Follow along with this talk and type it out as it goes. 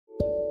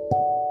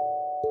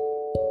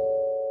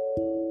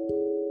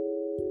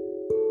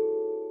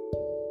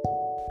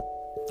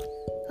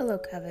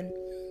Coven.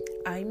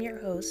 I'm your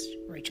host,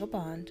 Rachel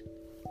Bond,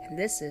 and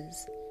this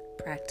is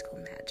Practical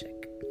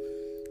Magic.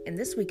 In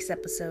this week's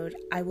episode,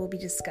 I will be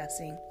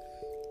discussing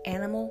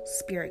animal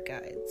spirit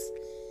guides,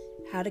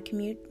 how to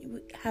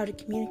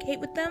communicate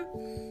with them,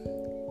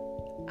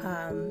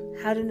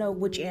 how to know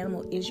which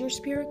animal is your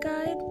spirit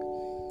guide,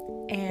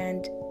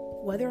 and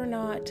whether or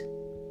not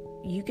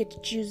you get to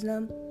choose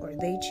them or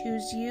they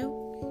choose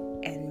you,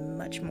 and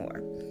much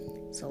more.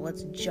 So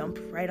let's jump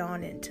right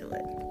on into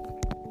it.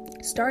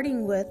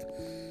 Starting with,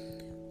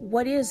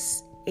 what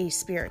is a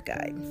spirit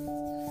guide?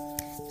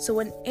 So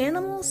an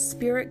animal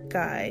spirit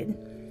guide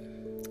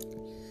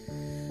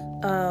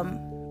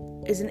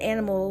is an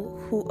animal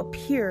who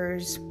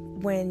appears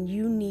when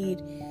you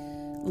need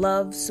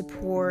love,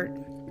 support,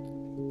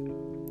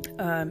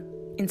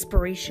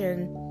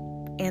 inspiration,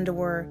 and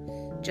or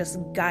just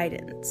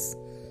guidance.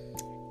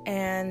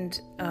 And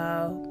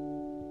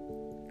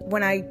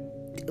when I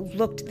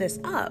looked this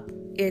up,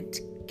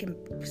 it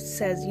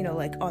says,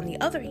 like on the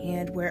other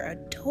hand, where a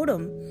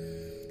totem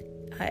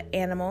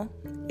animal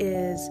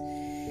is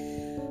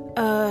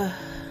an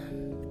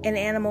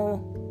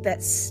animal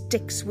that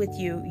sticks with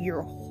you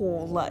your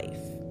whole life.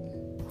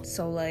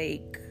 So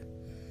like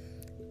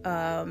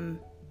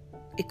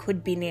it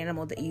could be an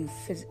animal that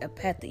a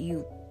pet that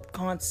you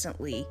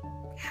constantly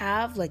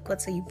have. Like,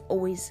 let's say you've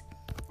always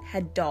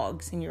had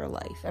dogs in your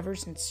life ever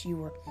since you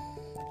were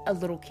a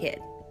little kid.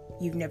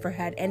 You've never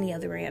had any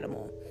other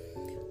animal.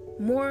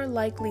 More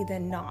likely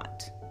than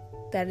not,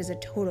 that is a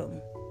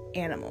totem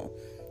animal.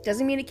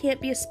 Doesn't mean it can't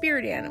be a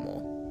spirit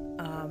animal.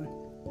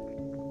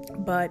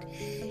 But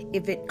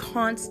if it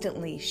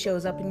constantly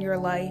shows up in your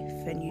life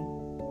and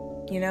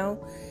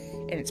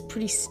and it's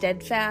pretty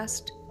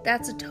steadfast,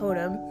 that's a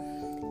totem.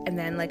 And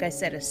then, like I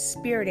said, a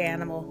spirit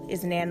animal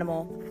is an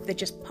animal that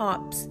just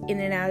pops in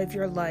and out of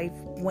your life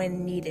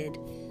when needed,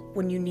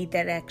 when you need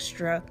that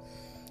extra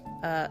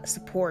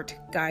support,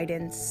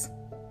 guidance,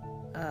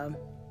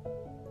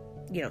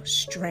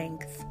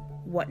 strength,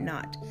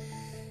 whatnot.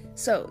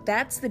 So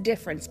that's the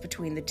difference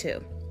between the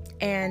two.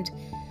 And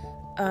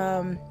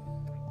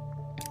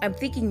I'm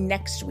thinking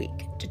next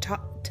week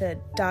to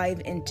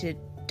dive into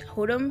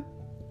totem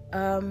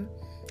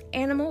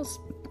animals,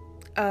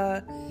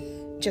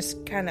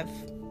 just kind of,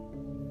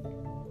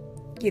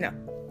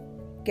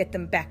 get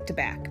them back to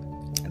back.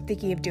 I'm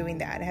thinking of doing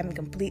that. I haven't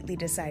completely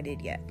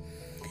decided yet.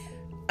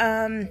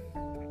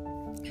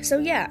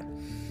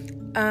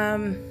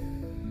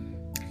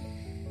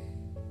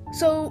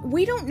 So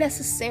we don't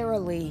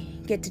necessarily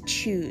get to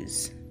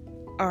choose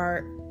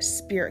our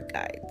spirit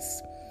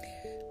guides.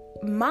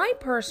 My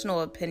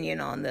personal opinion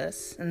on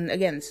this, and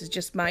again, this is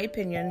just my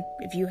opinion.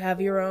 If you have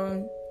your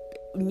own,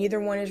 neither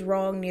one is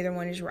wrong, neither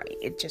one is right.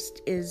 It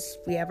just is,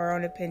 we have our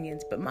own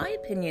opinions. But my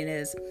opinion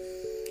is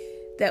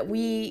that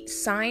we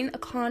sign a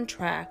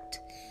contract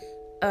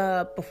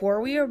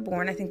before we are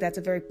born. I think that's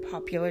a very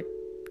popular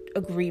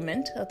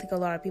agreement. I think a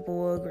lot of people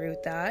will agree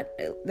with that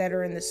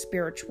are in the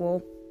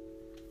spiritual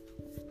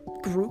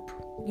group.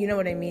 You know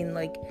what I mean?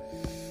 Like,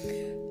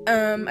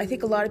 I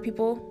think a lot of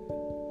people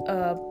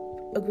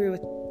agree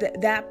with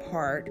that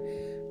part.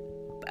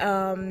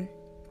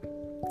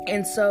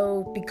 And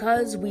so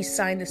because we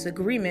signed this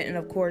agreement, and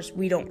of course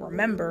we don't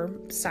remember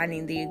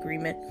signing the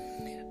agreement,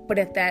 but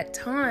at that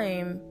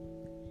time,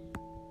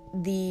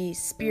 the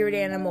spirit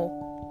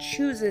animal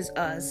chooses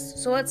us.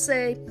 So let's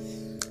say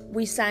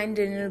we signed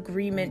an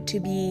agreement to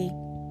be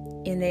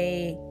in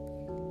a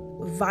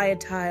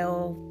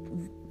volatile,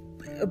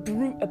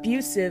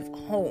 abusive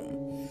home.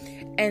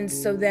 And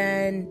so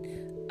then,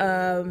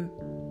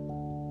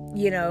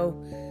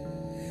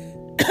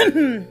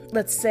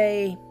 let's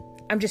say,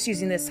 I'm just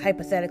using this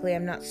hypothetically,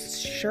 I'm not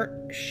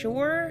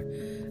sure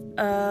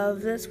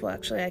of this. Well,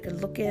 actually, I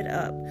could look it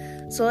up.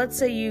 So let's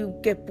say you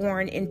get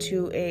born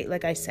into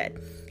like I said,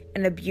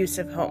 an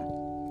abusive home.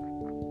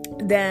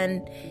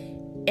 Then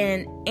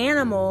an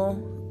animal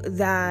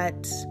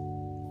that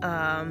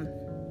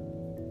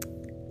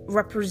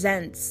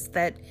represents,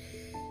 that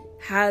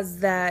has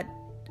that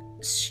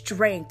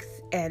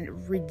strength and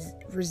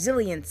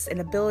resilience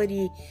and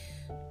ability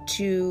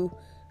to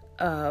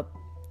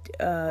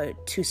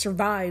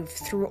survive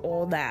through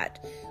all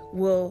that,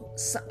 will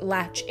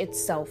latch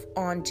itself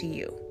onto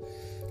you.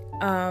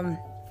 I'm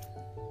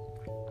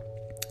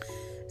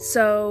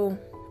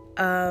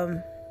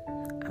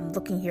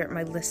looking here at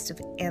my list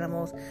of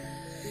animals.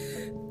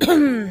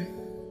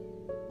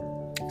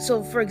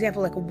 So, for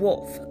example, like a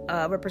wolf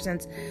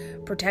represents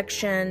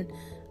protection,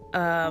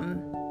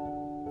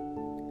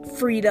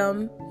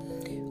 freedom.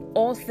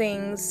 All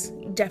things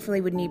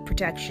definitely would need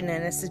protection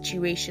in a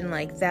situation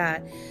like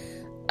that.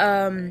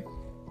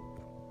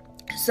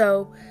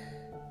 So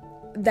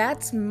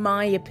that's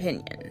my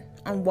opinion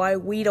on why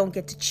we don't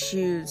get to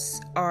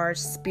choose our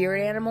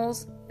spirit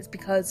animals, is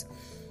because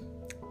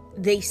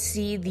they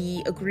see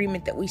the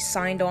agreement that we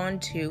signed on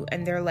to,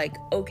 and they're like,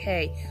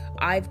 okay,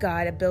 I've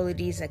got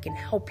abilities that can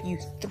help you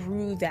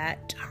through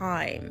that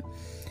time,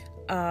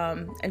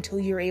 until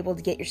you're able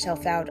to get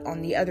yourself out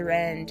on the other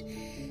end.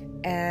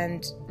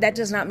 And that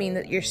does not mean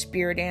that your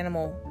spirit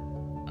animal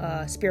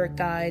spirit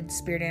guide,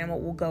 spirit animal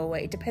will go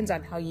away. It depends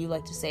on how you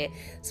like to say it.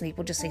 Some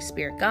people just say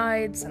spirit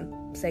guide,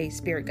 some say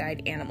spirit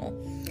guide animal.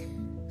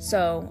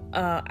 So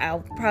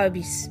I'll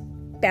probably be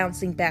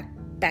bouncing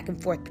back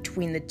and forth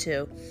between the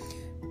two.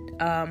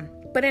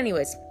 But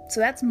anyways, so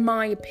that's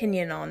my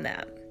opinion on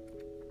that.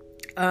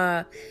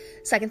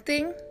 Second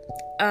thing,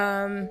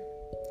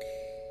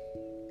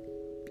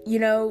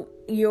 your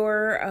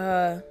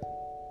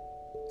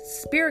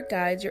spirit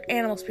guides, your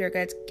animal spirit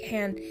guides,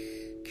 can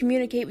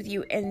communicate with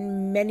you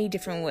in many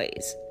different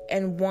ways.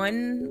 And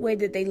one way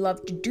that they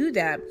love to do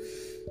that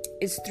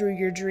is through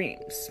your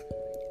dreams.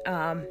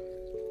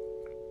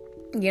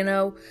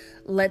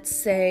 Let's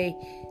say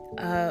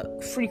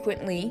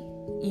frequently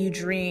you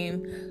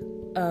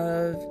dream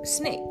of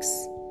snakes,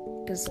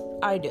 because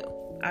I do.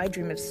 I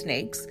dream of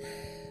snakes,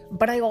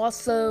 but I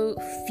also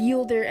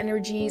feel their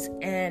energies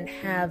and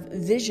have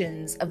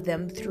visions of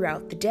them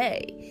throughout the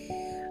day.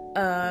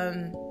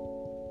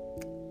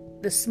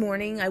 This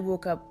morning I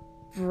woke up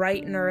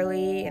bright and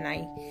early, and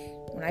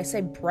when I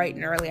say bright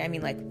and early, I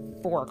mean like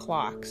 4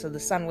 o'clock, so the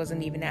sun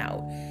wasn't even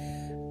out.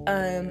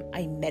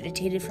 I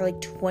meditated for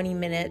like 20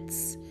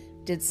 minutes,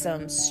 did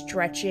some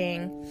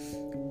stretching,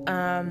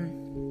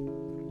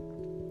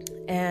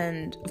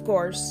 and of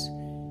course,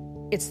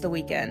 it's the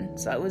weekend,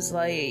 so I was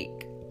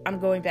like, I'm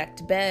going back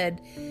to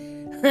bed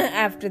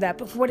after that.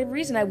 But for whatever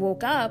reason, I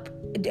woke up,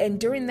 and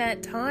during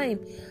that time,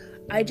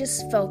 I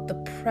just felt the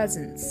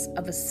presence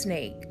of a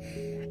snake.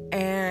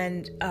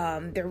 And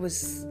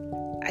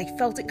I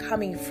felt it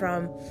coming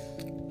from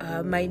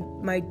my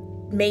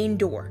main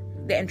door,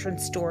 the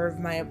entrance door of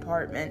my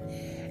apartment.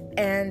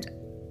 And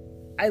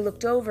I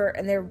looked over,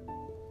 and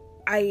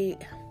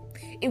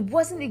it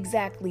wasn't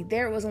exactly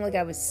there. It wasn't like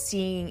I was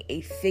seeing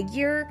a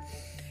figure,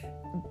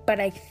 but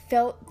I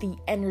felt the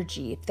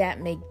energy, if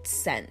that made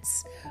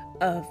sense,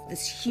 of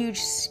this huge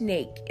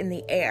snake in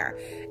the air.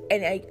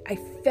 And I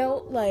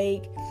felt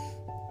like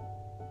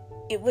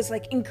it was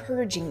like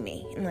encouraging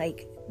me, and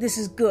like, this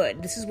is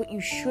good. This is what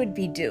you should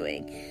be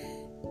doing.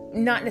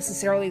 Not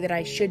necessarily that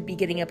I should be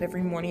getting up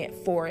every morning at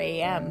 4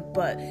 a.m.,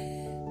 but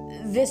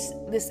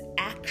this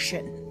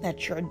action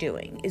that you're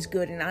doing is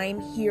good, and I'm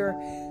here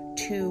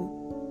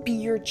to be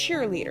your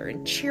cheerleader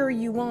and cheer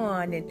you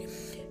on. And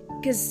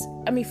because,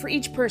 for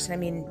each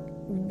person,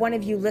 one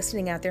of you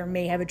listening out there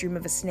may have a dream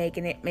of a snake,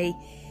 and it may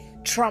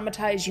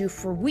traumatize you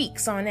for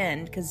weeks on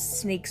end, because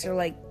snakes are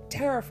like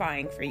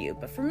terrifying for you.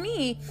 But for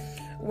me,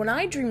 when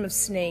I dream of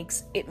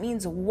snakes, it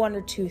means one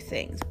or two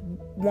things.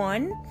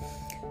 One,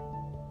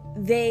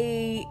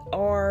 they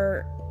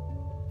are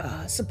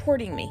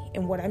supporting me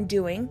in what I'm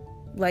doing.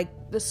 Like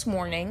this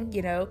morning,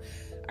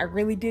 I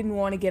really didn't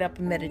want to get up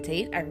and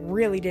meditate. I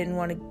really didn't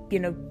want to,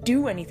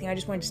 do anything. I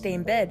just wanted to stay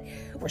in bed.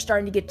 We're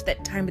starting to get to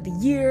that time of the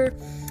year.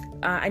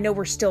 I know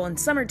we're still in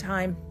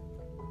summertime,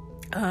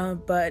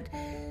 but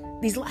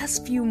these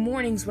last few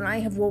mornings when I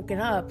have woken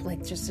up,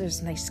 like, just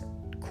there's nice,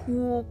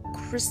 cool,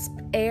 crisp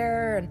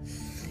air, and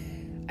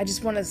I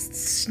just want to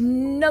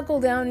snuggle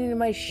down into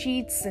my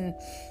sheets and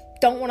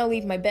don't want to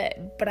leave my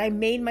bed. But I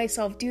made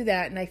myself do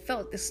that, and I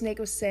felt the snake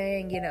was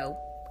saying,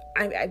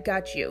 I've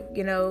got you.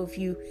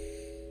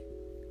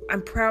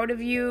 I'm proud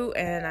of you,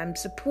 and I'm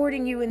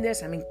supporting you in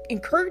this. I'm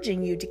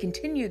encouraging you to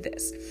continue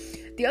this.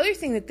 The other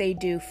thing that they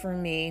do for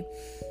me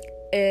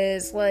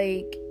is,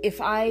 like,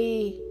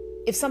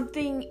 if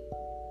something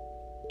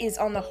is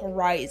on the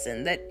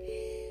horizon that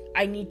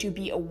I need to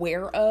be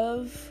aware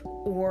of,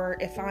 or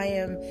if I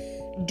am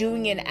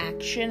doing an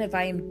action, if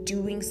I am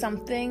doing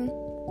something,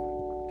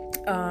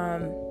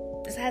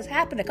 this has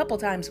happened a couple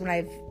times when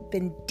I've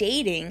been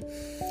dating.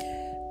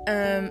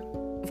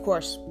 Of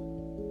course,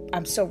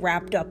 I'm so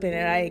wrapped up in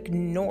it, I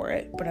ignore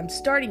it, but I'm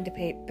starting to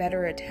pay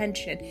better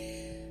attention.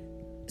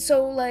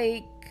 So,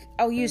 like,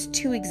 I'll use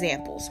 2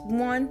 examples.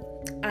 One,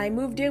 I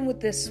moved in with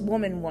this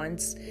woman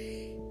once,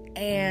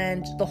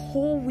 and the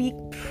whole week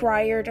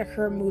prior to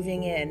her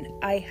moving in,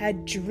 I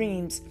had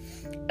dreams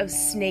of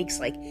snakes,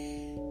 like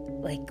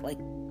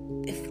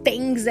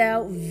fangs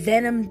out,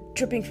 venom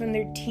dripping from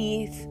their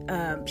teeth,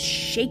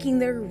 shaking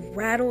their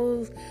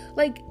rattles.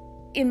 Like,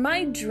 in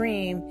my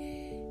dream,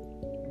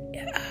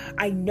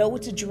 I know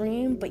it's a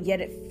dream, but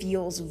yet it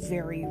feels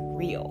very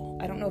real.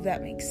 I don't know if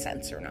that makes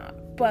sense or not.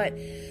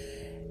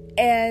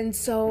 And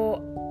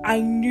so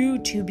I knew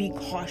to be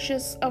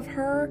cautious of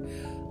her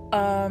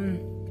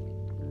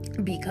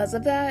because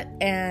of that.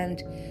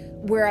 And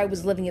where I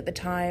was living at the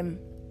time,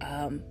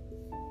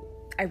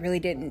 I really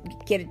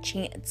didn't get a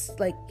chance.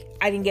 Like,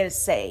 I didn't get a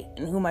say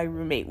in who my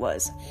roommate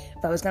was.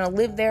 If I was going to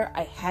live there,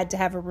 I had to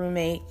have a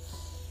roommate.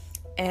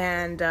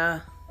 And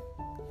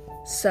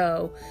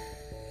so...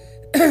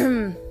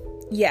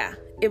 yeah,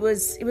 it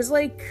was a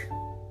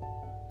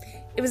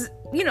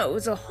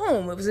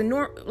home. It was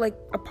a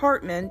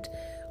apartment,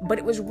 but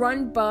it was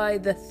run by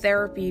the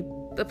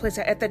place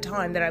at the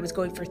time that I was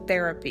going for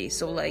therapy.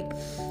 So, like,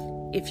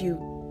 if you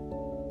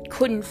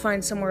couldn't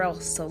find somewhere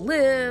else to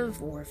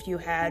live, or if you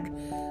had,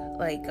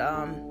 like,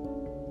 a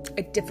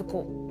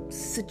difficult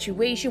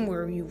situation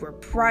where you were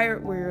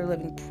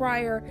living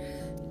prior,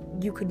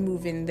 you could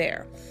move in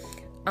there.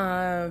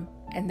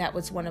 And that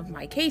was one of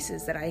my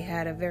cases, that I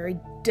had a very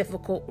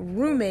difficult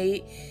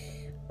roommate.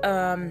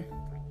 And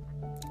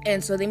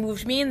so they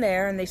moved me in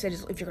there, and they said,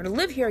 if you're going to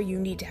live here, you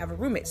need to have a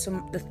roommate.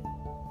 So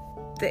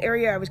the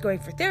area I was going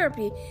for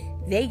therapy,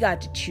 they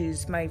got to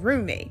choose my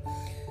roommate.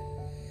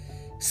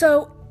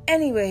 So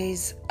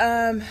anyways,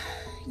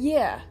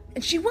 yeah.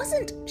 And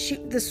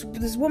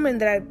this woman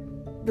that I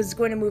was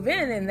going to move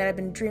in and that I've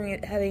been dreaming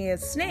of having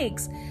as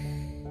snakes,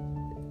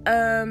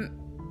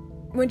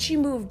 when she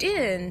moved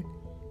in,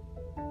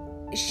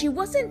 she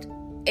wasn't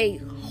a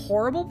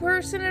horrible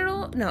person at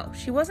all. No,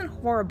 she wasn't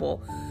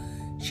horrible.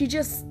 She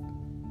just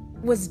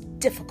was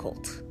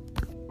difficult.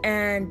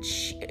 And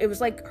it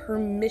was like her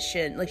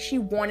mission. Like, she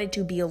wanted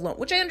to be alone,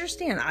 which I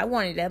understand. I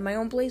wanted to have my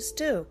own place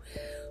too.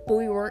 But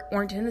we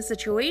weren't in a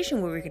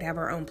situation where we could have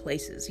our own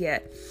places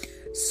yet.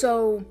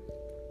 So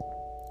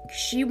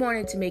she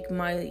wanted to make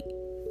my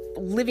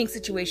living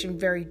situation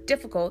very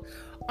difficult.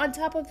 On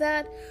top of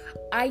that,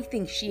 I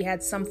think she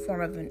had some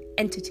form of an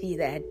entity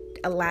that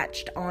had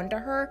latched onto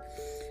her,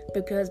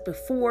 because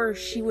before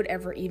she would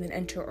ever even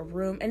enter a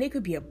room, and it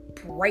could be a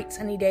bright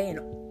sunny day and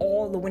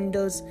all the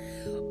windows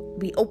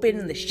be open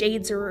and the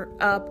shades are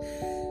up,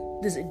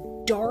 this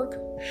dark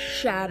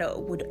shadow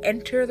would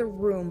enter the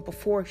room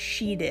before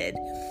she did.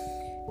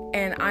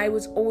 And I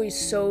was always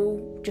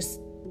so just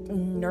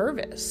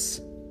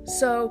nervous.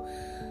 So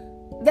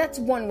that's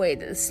one way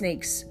that the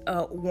snakes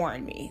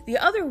warn me. The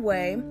other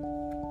way,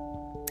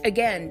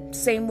 again,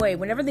 same way,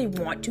 whenever they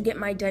want to get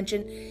my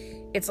attention,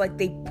 it's like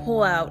they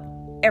pull out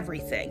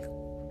everything.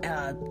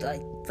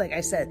 Like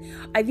I said,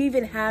 I've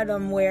even had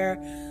them where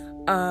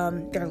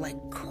they're like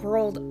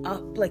curled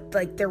up, like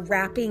they're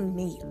wrapping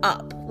me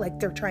up, like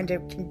they're trying to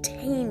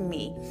contain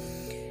me.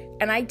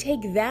 And I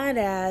take that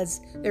as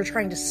they're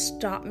trying to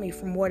stop me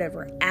from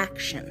whatever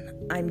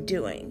action I'm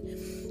doing.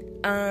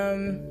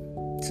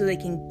 So they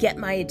can get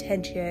my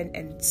attention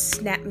and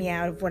snap me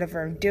out of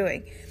whatever I'm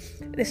doing.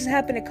 This has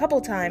happened a couple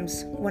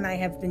times when I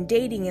have been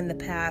dating in the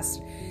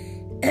past.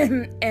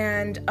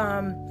 And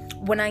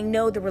when I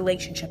know the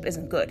relationship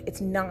isn't good,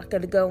 it's not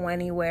going to go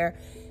anywhere,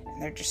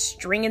 and they're just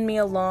stringing me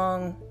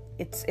along.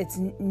 It's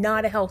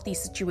not a healthy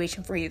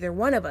situation for either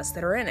one of us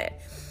that are in it.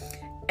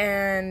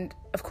 And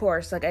of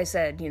course, like I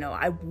said,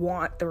 I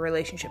want the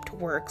relationship to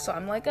work. So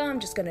I'm like,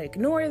 I'm just going to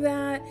ignore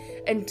that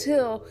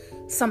until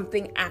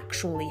something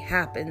actually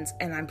happens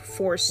and I'm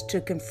forced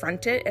to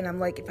confront it. And I'm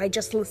like, if I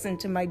just listen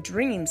to my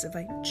dreams, if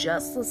I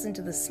just listen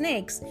to the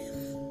snakes,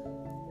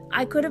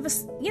 I could have,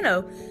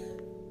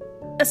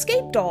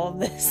 escaped all of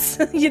this,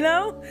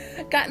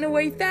 gotten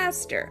away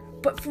faster.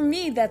 But for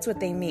me, that's what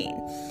they mean.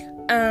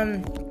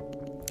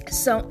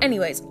 So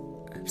anyways,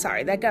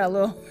 sorry, that got a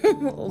little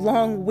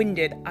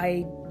long-winded.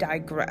 I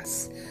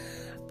digress.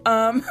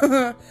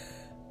 Yeah.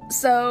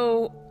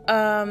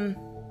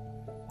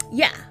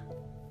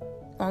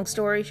 Long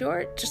story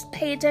short, just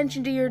pay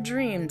attention to your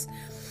dreams.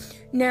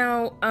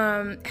 Now,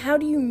 how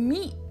do you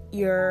meet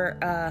your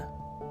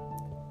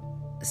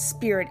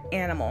spirit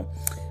animal?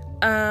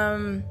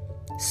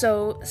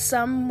 So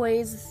some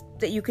ways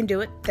that you can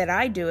do it, that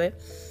I do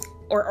it,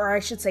 or I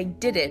should say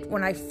did it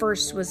when I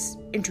first was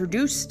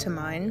introduced to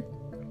mine,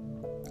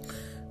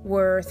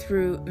 were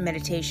through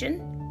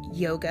meditation,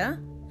 yoga.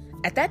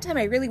 At that time,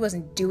 I really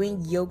wasn't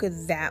doing yoga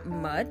that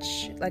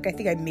much. Like, I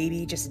think I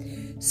maybe just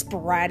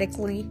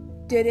sporadically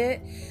did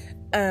it.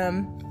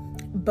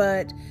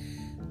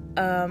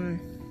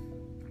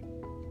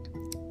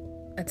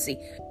 Let's see,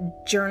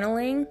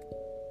 journaling,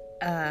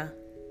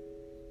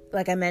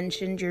 like I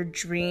mentioned, your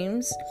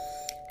dreams,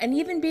 and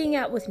even being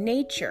out with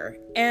nature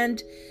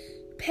and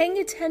paying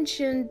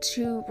attention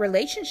to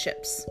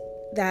relationships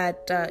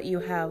that you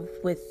have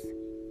with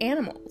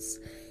animals.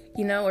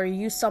 Are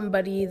you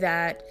somebody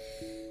that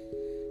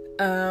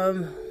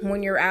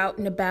when you're out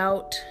and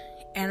about,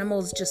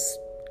 animals just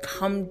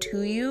come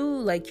to you?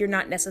 Like, you're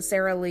not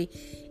necessarily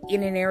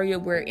in an area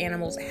where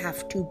animals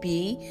have to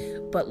be,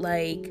 but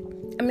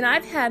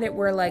I've had it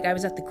where, I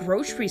was at the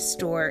grocery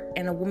store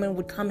and a woman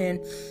would come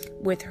in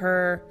with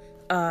her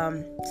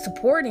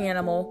support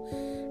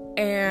animal,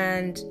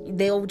 and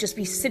they'll just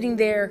be sitting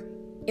there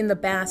in the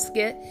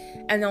basket,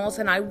 and then all of a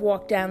sudden I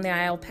walk down the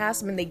aisle past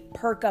them and they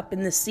perk up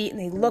in the seat and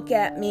they look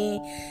at me,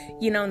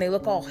 and they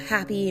look all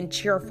happy and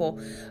cheerful.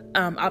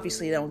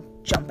 Obviously they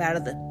don't jump out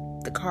of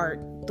the cart.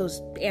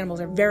 Those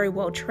animals are very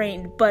well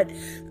trained, but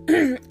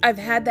I've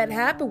had that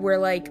happen where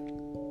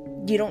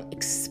you don't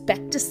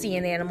expect to see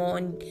an animal,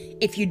 and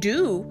if you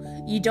do,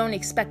 you don't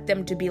expect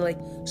them to be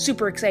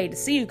super excited to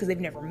see you because they've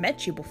never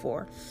met you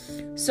before.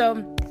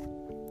 So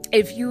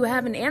if you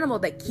have an animal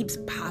that keeps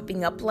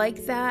popping up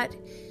like that,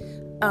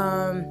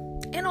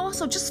 and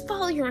also just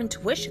follow your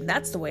intuition.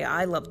 That's the way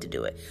I love to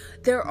do it.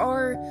 There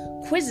are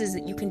quizzes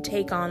that you can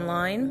take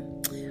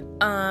online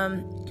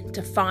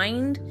to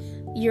find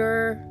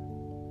your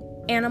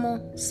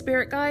animal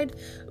spirit guide,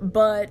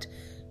 but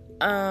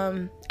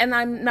and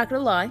I'm not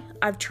gonna lie,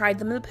 I've tried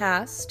them in the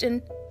past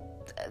and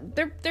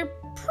they're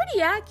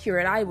pretty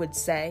accurate, I would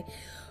say,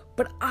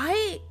 but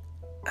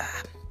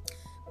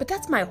But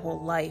that's my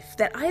whole life,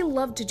 that I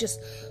love to just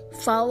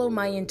follow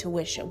my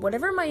intuition.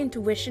 Whatever my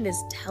intuition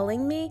is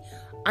telling me,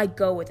 I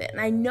go with it.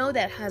 And I know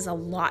that has a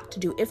lot to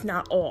do, if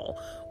not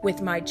all, with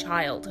my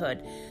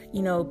childhood.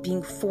 You know,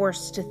 being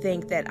forced to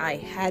think that I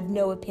had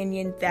no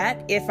opinion,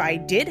 that if I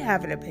did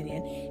have an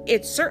opinion,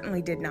 it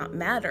certainly did not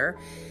matter.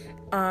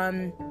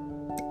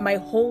 My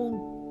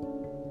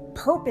whole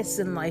purpose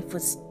in life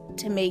was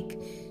to make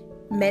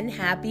men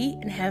happy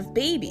and have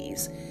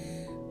babies,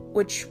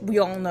 which we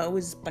all know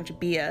is a bunch of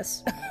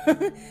BS.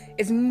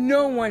 It's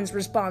no one's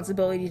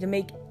responsibility to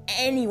make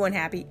anyone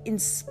happy in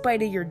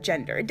spite of your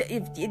gender.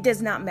 It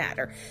does not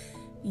matter.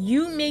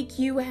 You make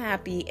you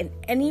happy, and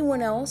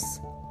anyone else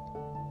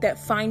that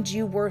finds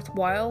you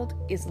worthwhile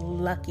is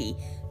lucky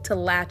to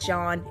latch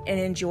on and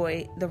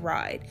enjoy the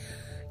ride.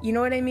 You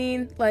know what I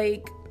mean?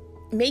 Like,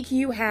 make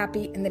you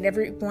happy, and then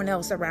everyone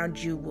else around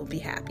you will be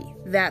happy.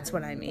 That's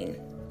what I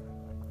mean.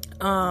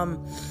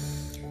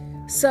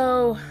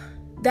 So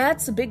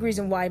that's a big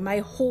reason why my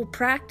whole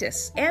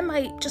practice and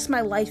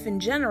my life in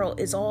general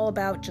is all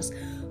about just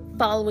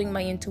following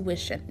my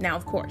intuition. Now,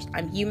 of course,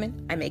 I'm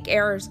human. I make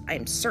errors. I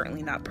am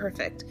certainly not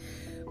perfect.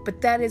 But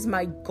that is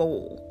my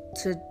goal,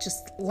 to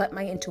just let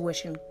my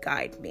intuition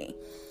guide me.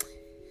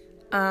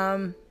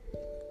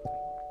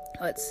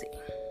 Let's see.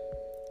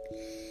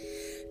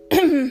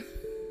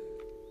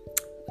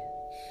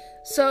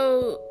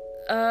 So,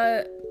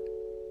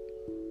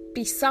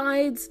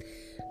 besides,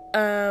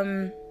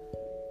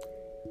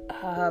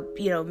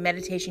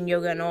 meditation,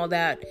 yoga, and all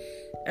that,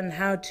 and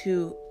how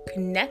to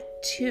connect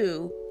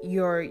to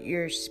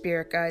your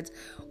spirit guides,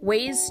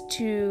 ways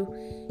to,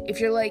 if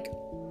you're like,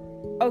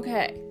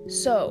 okay,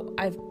 so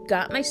I've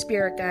got my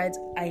spirit guides,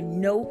 I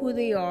know who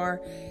they are,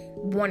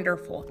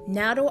 wonderful.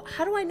 Now,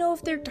 how do I know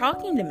if they're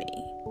talking to me?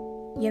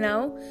 You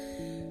know?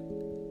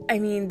 I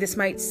mean, this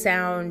might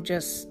sound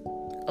just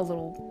a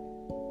little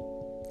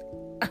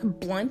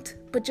blunt,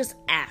 but just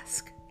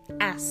ask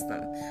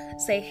them.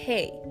 Say,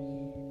 hey,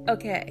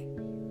 okay,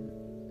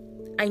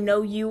 I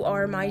know you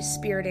are my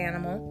spirit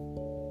animal.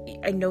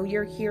 I know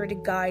you're here to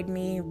guide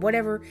me.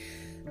 Whatever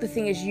the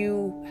thing is,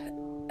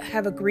 you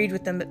have agreed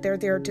with them that they're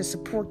there to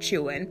support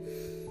you in.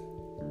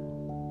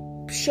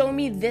 Show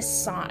me this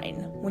sign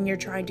when you're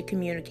trying to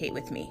communicate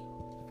with me.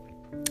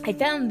 I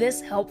found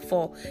this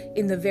helpful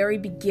in the very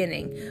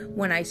beginning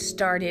when I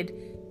started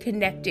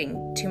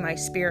connecting to my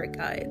spirit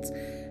guides.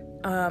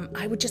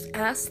 I would just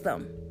ask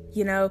them,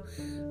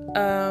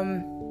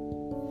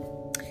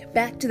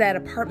 back to that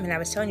apartment I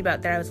was telling you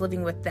about, that I was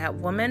living with that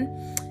woman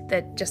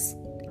that just,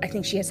 I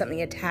think she has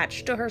something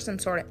attached to her, some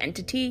sort of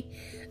entity,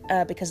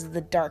 because of the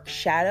dark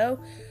shadow.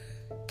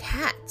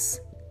 Cats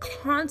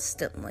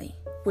constantly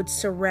would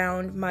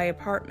surround my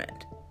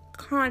apartment.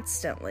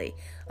 Constantly.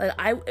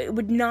 Like, it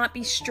would not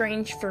be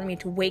strange for me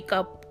to wake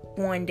up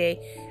one day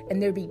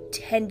and there'd be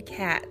 10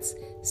 cats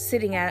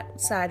sitting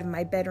outside of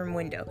my bedroom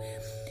window.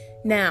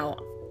 Now,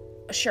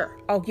 sure,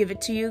 I'll give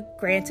it to you.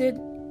 Granted,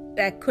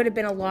 that could have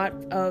been a lot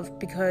of,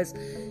 because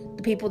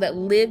the people that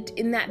lived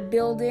in that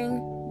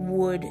building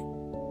would,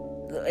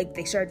 like,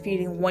 they started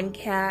feeding one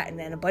cat and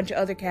then a bunch of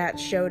other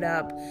cats showed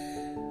up.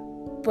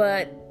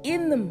 But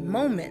in the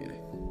moment,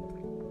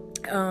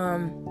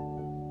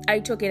 I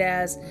took it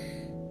as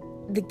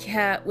the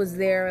cat was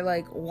there,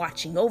 like,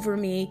 watching over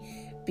me,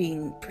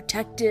 being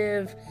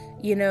protective,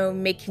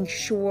 making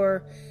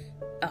sure,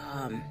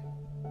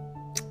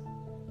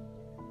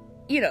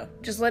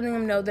 just letting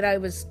them know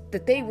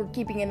that they were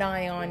keeping an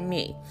eye on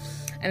me.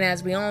 And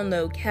as we all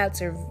know,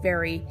 cats are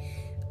very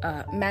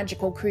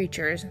magical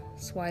creatures.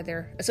 That's why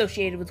they're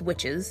associated with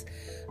witches.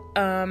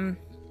 I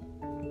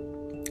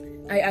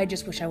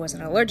just wish I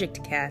wasn't allergic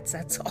to cats,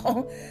 that's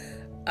all.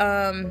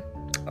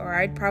 Or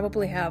I'd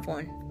probably have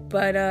one.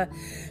 But,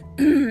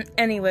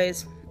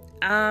 anyways,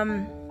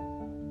 does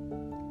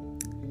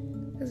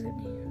it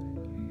mean?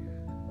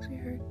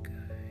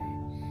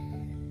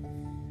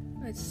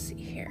 Let's see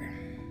here.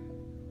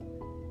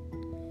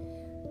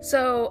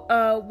 So,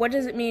 what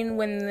does it mean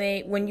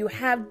when you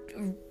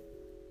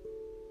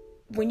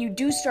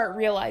do start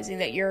realizing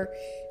that your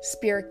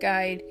spirit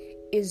guide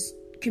is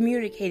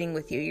communicating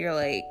with you? You're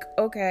like,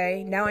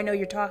 okay, now I know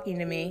you're talking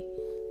to me.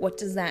 What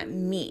does that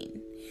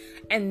mean?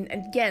 And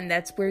again,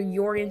 that's where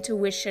your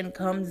intuition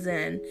comes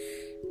in,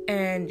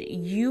 and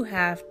you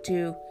have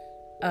to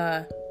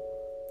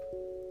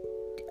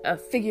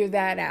figure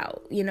that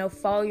out.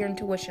 Follow your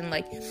intuition.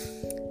 Like,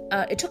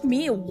 it took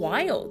me a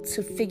while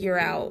to figure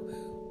out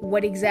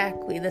what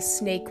exactly the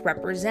snake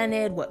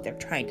represented, what they're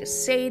trying to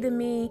say to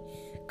me,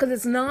 because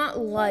it's not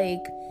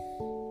like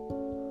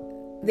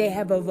they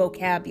have a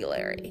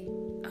vocabulary.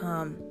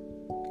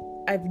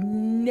 I've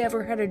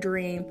never had a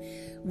dream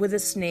with a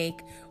snake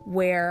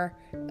where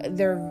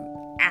they're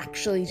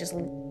actually just,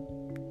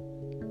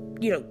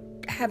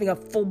 having a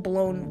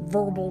full-blown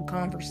verbal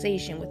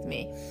conversation with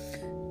me.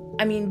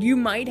 I mean, you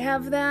might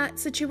have that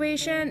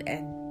situation,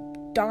 and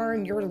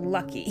darn, you're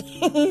lucky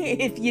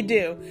if you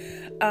do.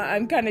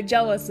 I'm kind of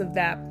jealous of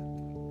that.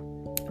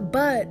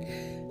 But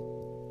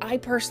I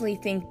personally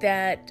think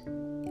that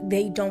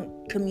they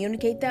don't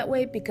communicate that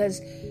way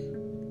because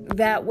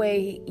that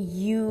way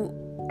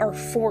you are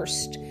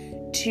forced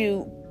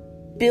to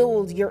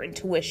build your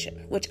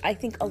intuition, which I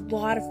think a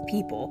lot of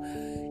people,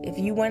 if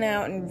you went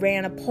out and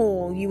ran a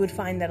poll, you would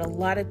find that a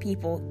lot of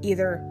people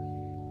either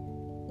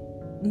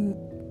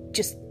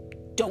just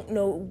don't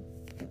know,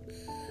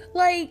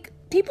 like,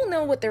 people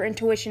know what their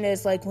intuition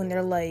is like when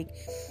they're like,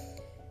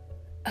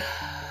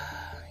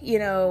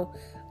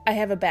 I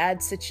have a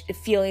bad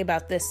feeling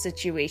about this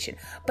situation.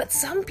 But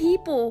some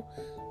people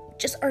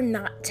just are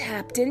not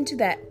tapped into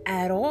that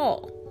at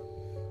all.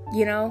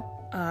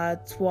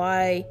 It's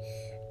why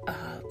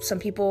some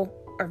people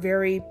are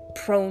very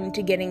prone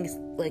to getting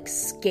like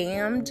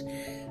scammed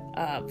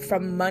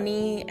from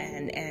money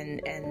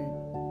and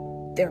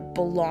their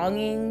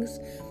belongings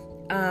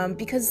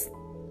because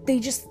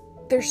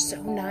they're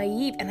so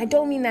naive. And I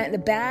don't mean that in a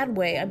bad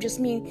way. I just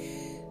mean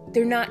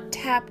they're not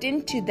tapped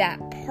into that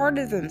part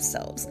of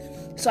themselves.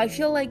 So I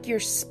feel like your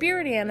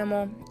spirit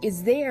animal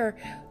is there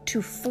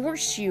to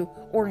force you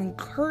or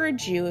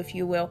encourage you, if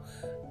you will,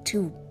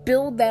 to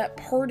build that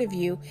part of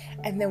you.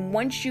 And then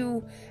once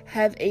you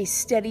have a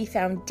steady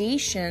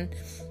foundation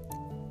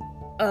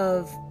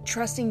of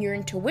trusting your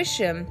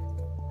intuition,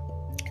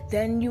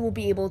 then you will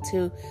be able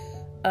to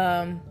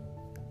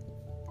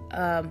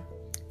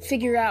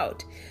figure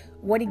out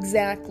what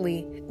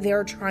exactly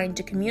they're trying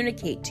to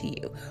communicate to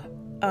you.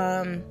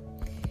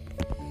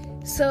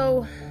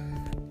 So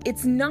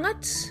it's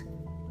not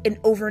an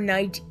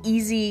overnight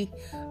easy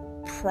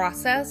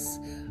process,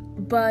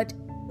 but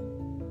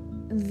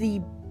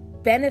the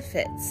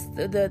benefits,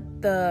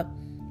 the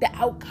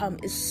outcome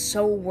is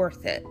so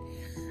worth it.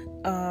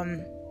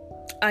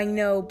 I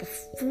know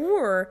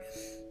before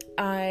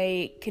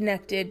I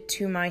connected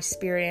to my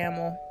spirit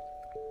animal,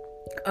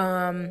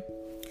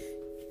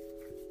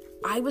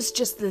 I was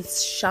just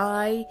this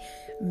shy,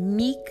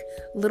 meek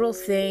little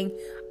thing.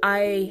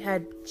 I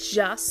had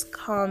just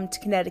come to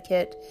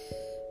Connecticut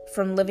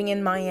from living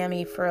in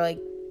Miami for like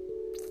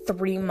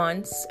 3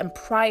 months. And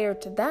prior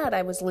to that,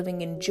 I was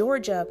living in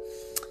Georgia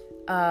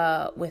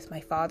with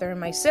my father and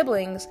my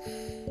siblings.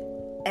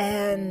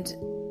 And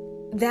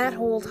that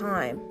whole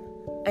time,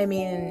 I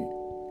mean,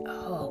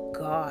 oh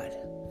God,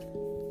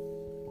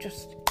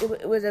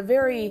 it was a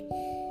very,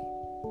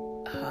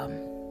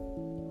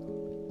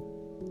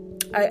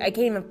 I can't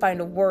even find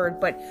a word,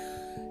 but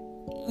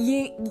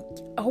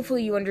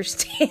hopefully you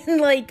understand,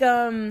 like,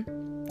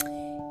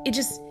 it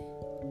just,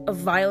 a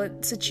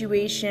violent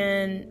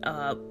situation,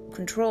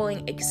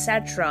 controlling,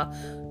 etc.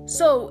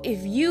 So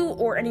if you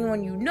or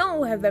anyone you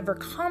know have ever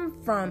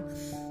come from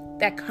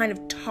that kind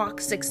of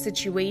toxic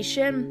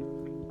situation,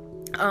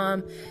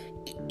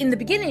 in the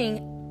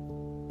beginning,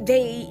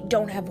 they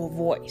don't have a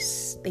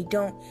voice. They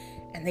don't,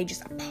 and they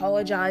just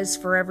apologize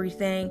for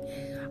everything.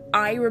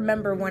 I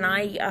remember when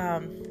I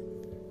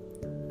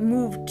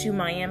moved to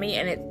Miami,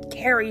 and it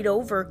carried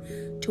over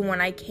to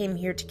when I came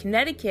here to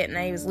Connecticut, and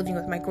I was living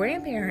with my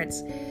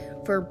grandparents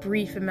for a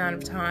brief amount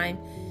of time.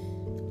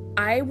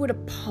 I would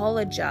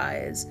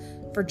apologize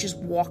for just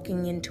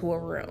walking into a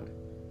room.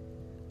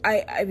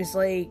 I was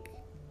like,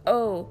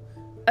 oh,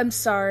 I'm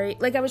sorry.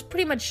 Like, I was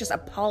pretty much just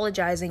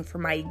apologizing for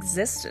my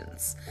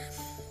existence.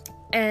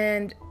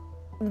 And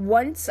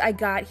once I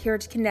got here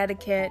to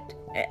Connecticut,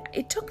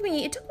 it took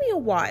me a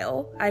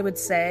while, I would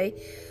say.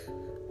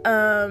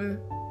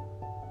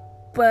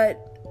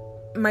 But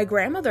my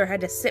grandmother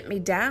had to sit me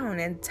down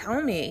and tell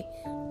me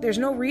there's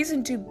no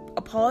reason to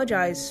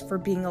apologize for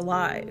being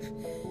alive.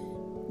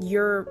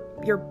 You're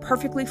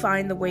perfectly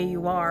fine the way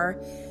you are,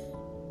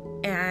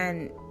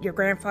 and your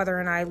grandfather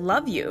and I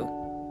love you.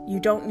 You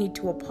don't need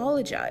to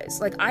apologize.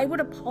 Like, I would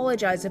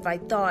apologize if I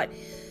thought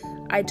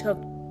I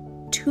took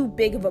too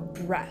big of a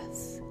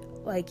breath.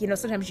 Like,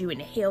 sometimes you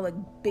inhale a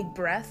big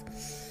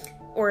breath,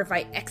 or if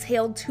I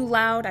exhaled too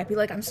loud, I'd be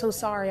like, I'm so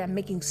sorry, I'm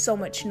making so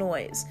much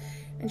noise.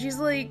 And she's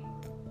like,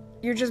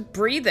 you're just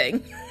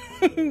breathing.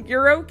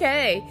 You're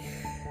okay.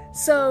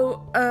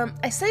 So,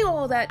 I say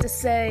all that to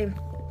say,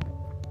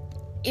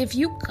 if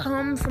you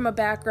come from a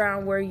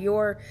background where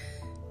your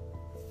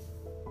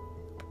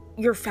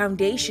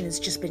foundation has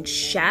just been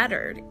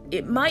shattered,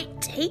 it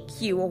might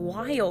take you a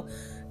while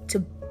to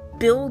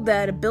build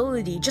that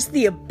ability, just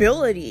the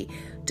ability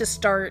to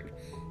start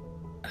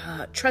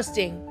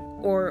trusting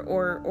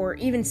or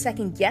even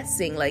second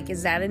guessing, like,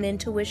 is that an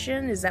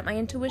intuition? Is that my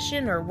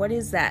intuition? Or what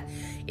is that?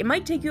 It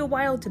might take you a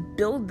while to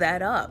build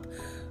that up.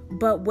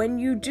 But when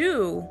you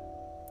do,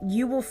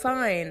 you will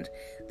find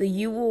that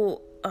you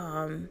will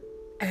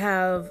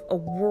have a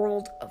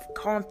world of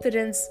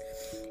confidence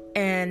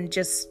and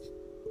just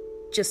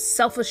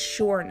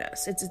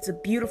self-assuredness. It's a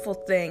beautiful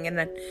thing,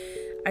 and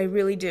I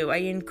really do. I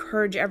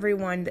encourage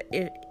everyone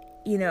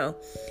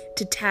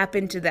to tap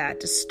into that,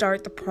 to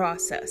start the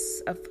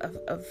process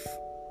of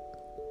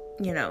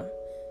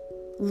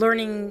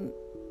learning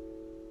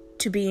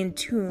to be in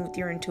tune with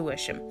your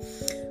intuition.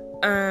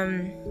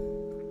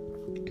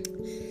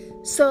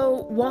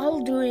 So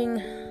while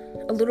doing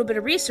a little bit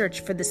of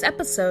research for this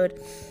episode,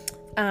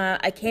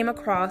 I came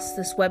across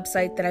this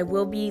website that I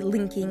will be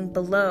linking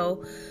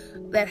below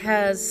that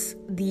has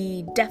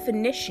the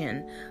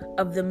definition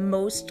of the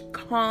most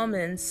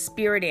common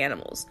spirit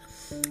animals.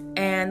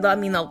 And I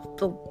mean,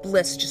 the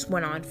list just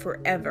went on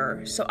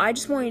forever. So I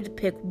just wanted to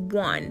pick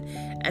one.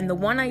 And the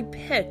one I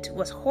picked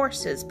was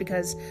horses,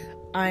 because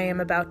I am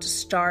about to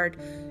start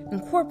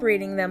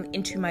incorporating them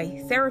into my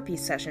therapy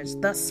sessions.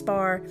 Thus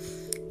far,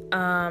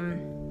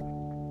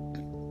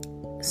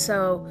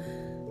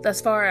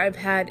 I've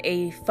had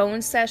a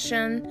phone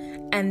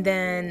session, and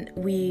then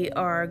we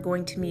are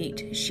going to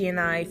meet, she and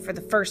I, for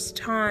the first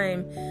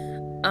time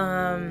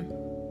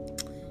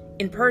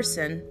in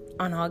person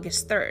on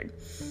August 3rd.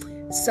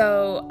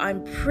 So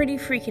I'm pretty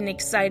freaking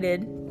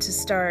excited to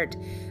start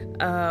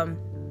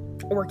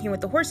working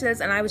with the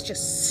horses, and I was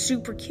just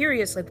super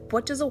curious, like,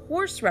 what does a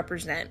horse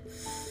represent?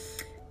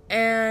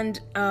 And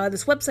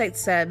this website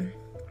said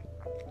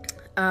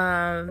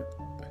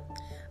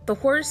the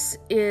horse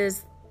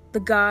is the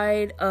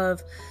guide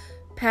of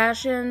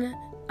passion,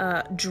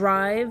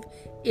 drive.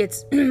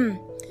 It's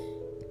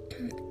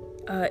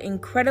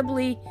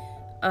incredibly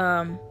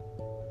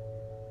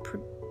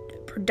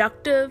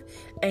productive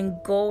and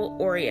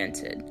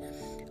goal-oriented.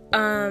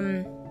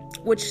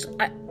 Which,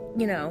 I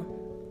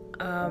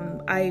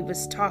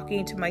was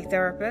talking to my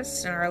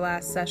therapist in our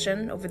last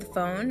session over the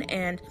phone,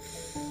 and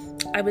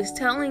I was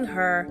telling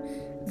her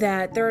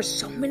that there are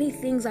so many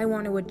things I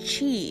want to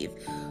achieve,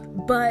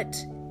 but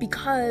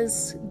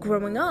because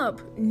growing up,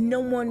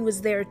 no one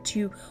was there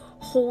to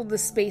hold the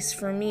space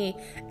for me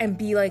and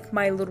be like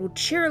my little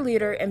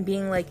cheerleader and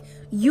being like,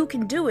 you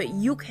can do it,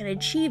 you can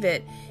achieve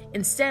it.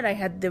 Instead, I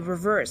had the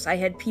reverse. I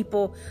had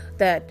people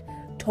that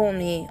told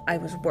me I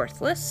was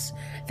worthless,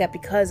 that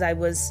because I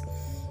was,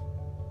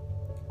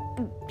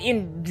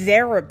 in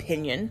their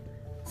opinion,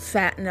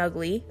 fat and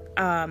ugly,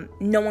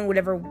 no one would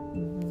ever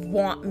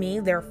want me,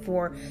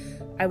 therefore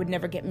I would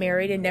never get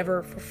married and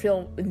never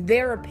fulfill, in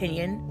their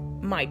opinion,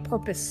 my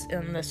purpose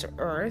in this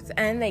earth.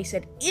 And they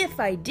said, if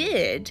I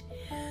did,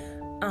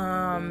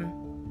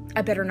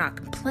 I better not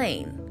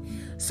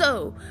complain.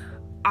 So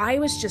I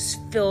was just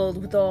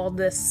filled with all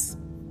this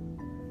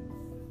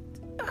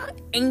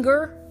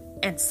anger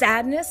and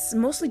sadness,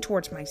 mostly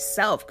towards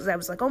myself, because I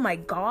was like, oh my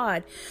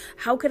God,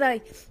 how could I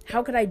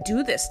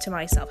do this to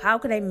myself? How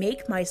could I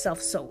make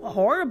myself so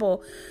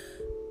horrible?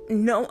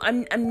 No,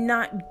 I'm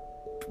not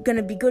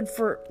gonna be good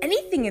for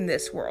anything in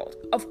this world.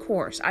 Of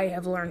course, I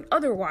have learned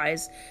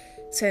otherwise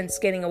since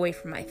getting away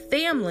from my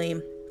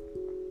family,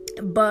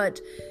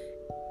 but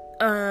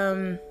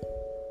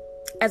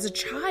as a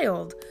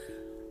child,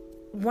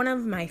 one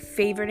of my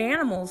favorite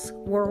animals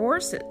were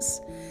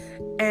horses,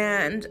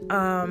 and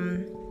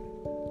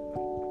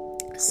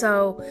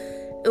so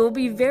it will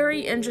be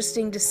very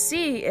interesting to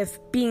see if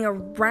being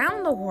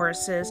around the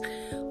horses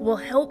will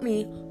help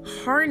me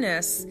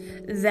harness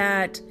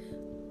that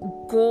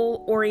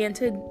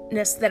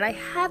goal-orientedness that I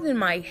have in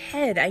my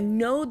head. I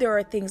know there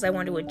are things I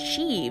want to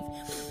achieve.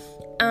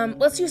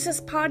 Let's use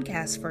this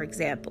podcast, for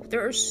example.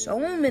 There are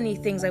so many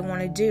things I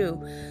want to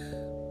do,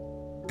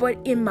 but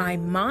in my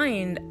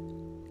mind,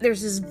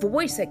 there's this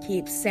voice that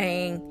keeps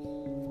saying,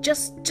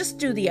 just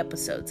do the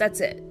episodes. That's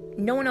it.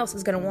 No one else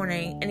is going to want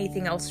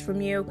anything else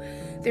from you.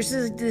 There's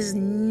this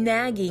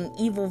nagging,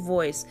 evil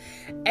voice.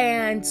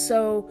 And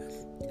so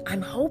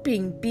I'm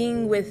hoping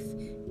being with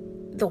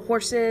the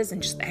horses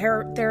and just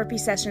the therapy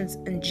sessions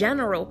in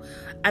general,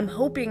 I'm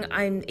hoping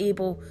I'm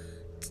able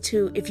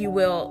to, if you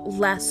will,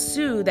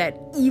 lasso that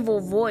evil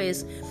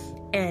voice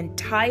and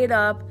tie it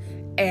up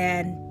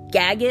and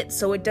gag it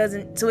so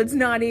it's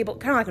not able,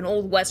 kind of like an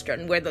old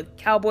Western where the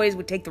cowboys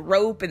would take the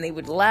rope and they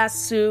would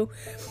lasso,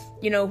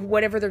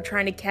 whatever they're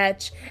trying to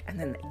catch, and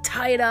then they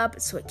tie it up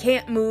so it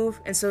can't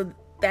move, and so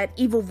that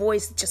evil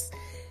voice just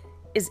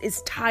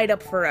is tied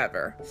up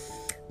forever.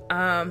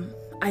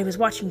 I was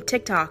watching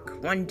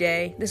TikTok one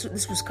day. This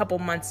was a couple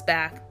months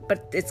back,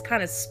 but it's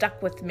kind of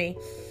stuck with me.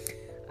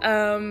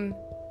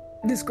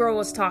 This girl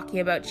was talking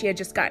about she had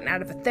just gotten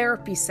out of a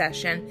therapy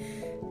session,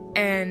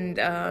 and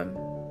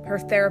her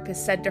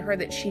therapist said to her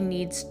that she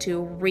needs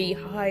to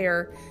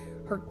rehire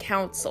her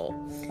counsel.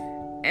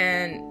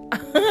 And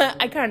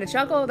I kind of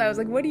chuckled. I was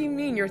like, what do you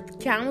mean, your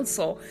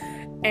counsel?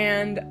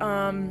 And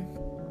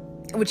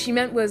what she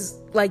meant was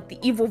like the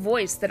evil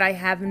voice that I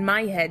have in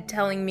my head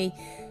telling me,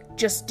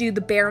 just do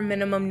the bare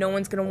minimum. No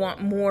one's going to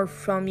want more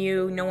from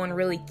you. No one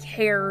really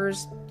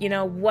cares,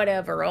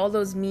 whatever, all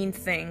those mean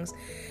things.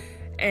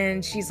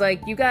 And she's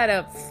like, you got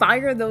to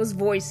fire those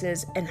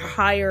voices and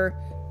hire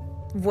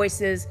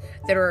voices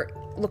that are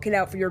looking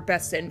out for your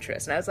best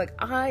interest. And I was like,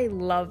 I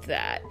love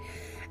that.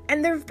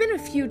 And there have been a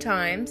few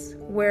times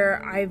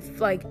where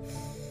I've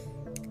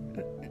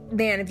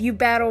if you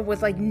battle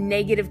with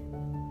negative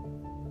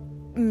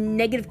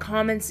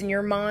comments in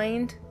your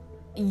mind,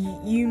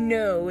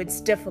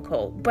 it's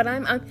difficult. But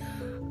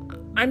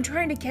I'm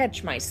trying to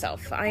catch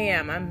myself. I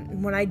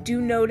am. When I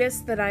do notice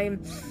that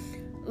I'm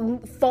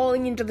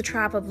falling into the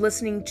trap of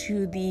listening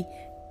to the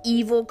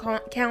evil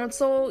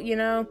counsel,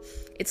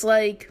 it's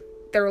like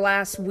their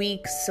last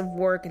weeks of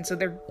work, and so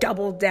they're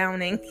double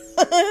downing.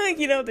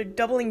 They're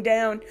doubling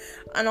down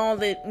on all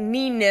the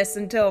meanness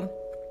until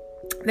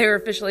they're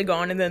officially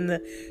gone, and then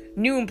the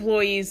new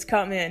employees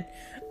come in.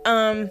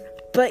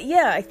 But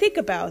yeah, I think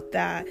about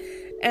that,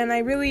 and I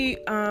really,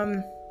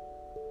 I'm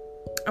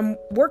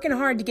working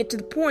hard to get to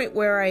the point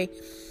where I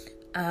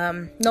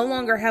no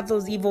longer have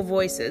those evil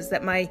voices,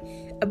 that my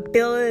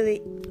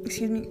ability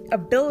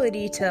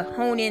to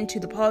hone into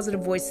the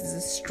positive voices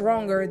is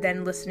stronger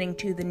than listening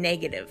to the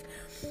negative.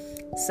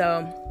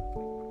 So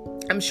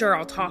I'm sure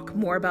I'll talk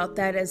more about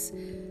that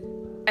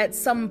at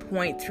some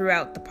point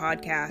throughout the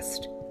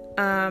podcast.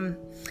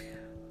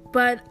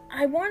 But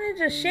I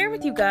wanted to share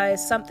with you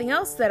guys something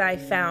else that I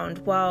found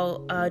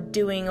while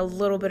doing a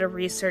little bit of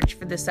research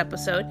for this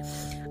episode.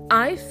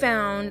 I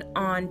found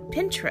on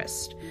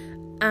Pinterest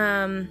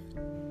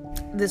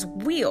this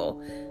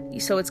wheel.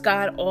 So it's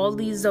got all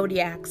these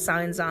zodiac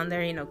signs on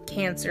there,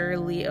 Cancer,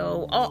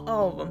 Leo,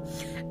 all of them.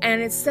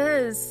 And it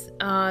says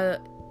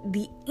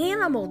the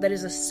animal that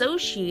is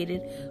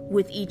associated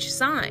with each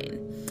sign.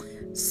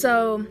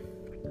 So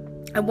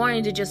I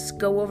wanted to just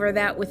go over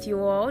that with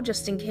you all,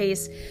 just in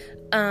case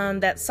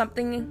that's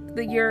something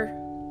that you're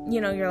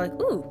like,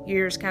 ooh,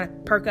 your ears kind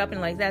of perk up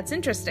and like, that's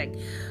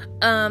interesting.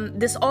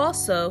 This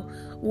also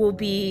will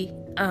be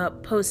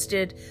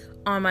posted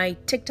on my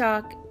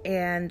TikTok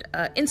and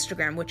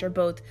Instagram, which are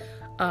both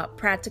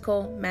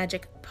Practical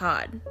Magic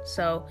Pod.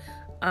 So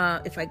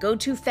if I go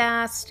too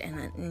fast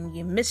and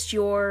you missed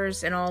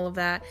yours and all of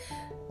that,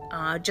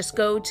 just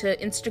go to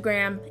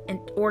Instagram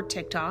or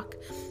TikTok,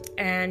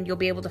 and you'll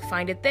be able to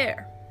find it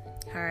there.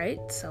 All right,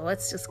 so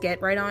let's just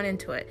get right on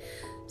into it.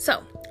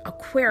 So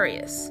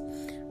Aquarius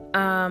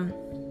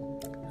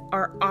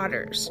are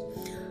otters.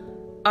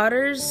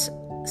 Otters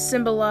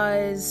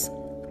symbolize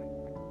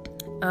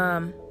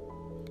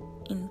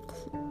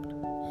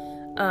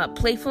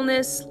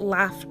playfulness,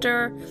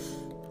 laughter,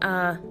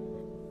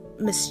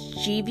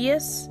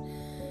 mischievous.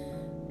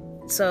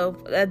 So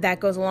that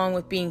goes along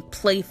with being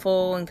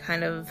playful and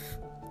kind of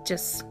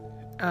just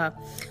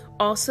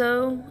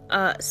also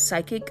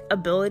psychic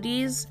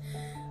abilities,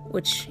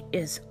 which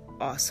is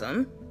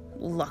awesome.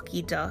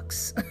 Lucky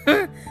ducks,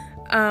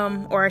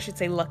 or I should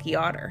say lucky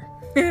otter.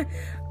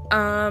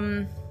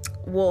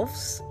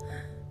 Wolves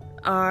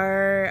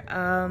are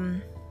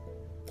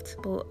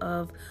symbol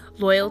of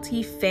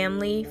loyalty,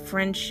 family,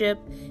 friendship,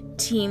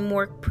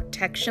 teamwork,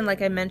 protection,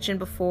 like I mentioned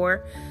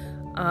before,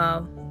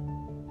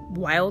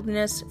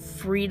 wildness,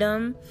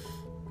 freedom,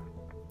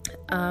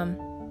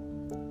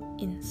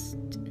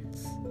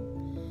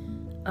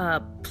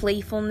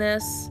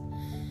 playfulness,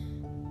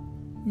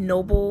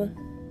 noble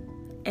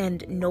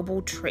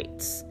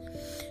traits.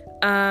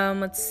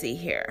 Let's see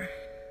here.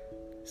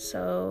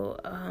 So,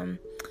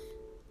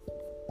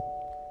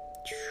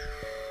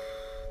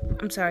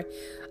 I'm sorry.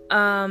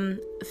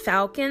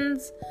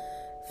 Falcons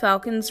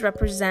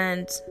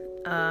represent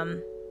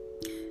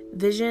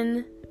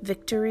vision,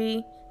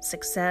 victory,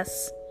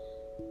 success,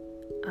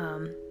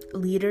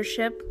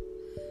 leadership.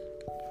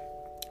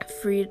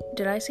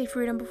 Did I say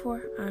freedom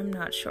before? I'm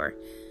not sure.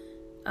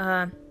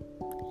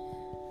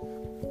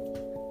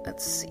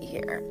 Let's see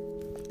here.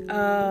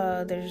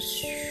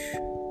 There's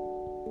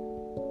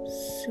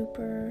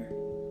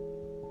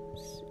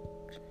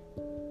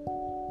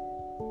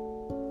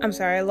I'm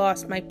sorry, I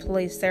lost my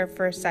place there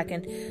for a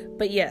second.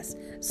 But yes,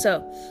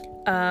 so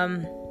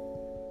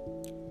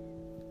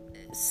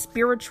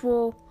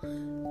spiritual,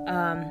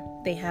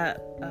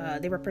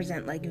 they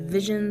represent like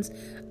visions,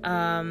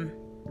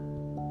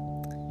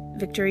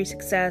 victory,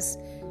 success,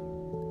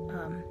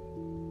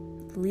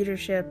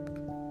 leadership,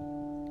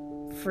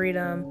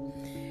 freedom,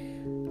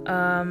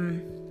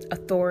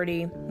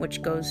 authority,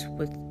 which goes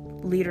with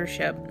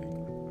leadership.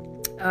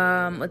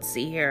 Let's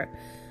see here.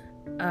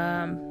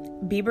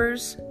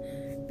 Beavers,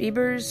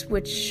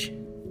 which,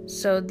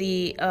 so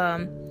the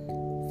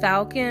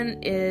falcon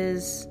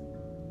is,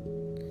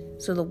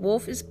 so the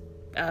wolf is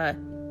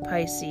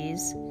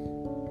Pisces,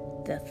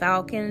 the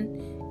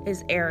falcon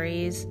is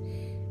Aries,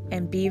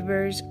 and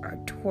beavers are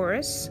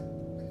Taurus.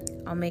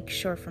 I'll make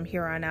sure from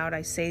here on out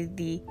I say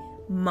the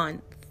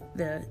month,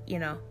 the,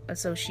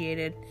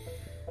 associated,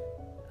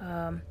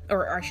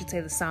 or I should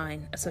say the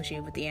sign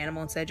associated with the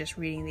animal instead of just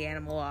reading the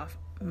animal off.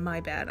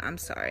 My bad, I'm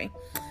sorry.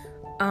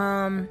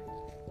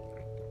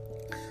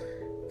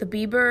 The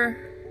beaver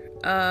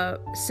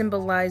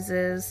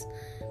symbolizes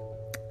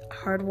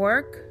hard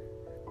work.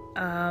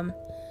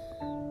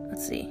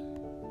 Let's see.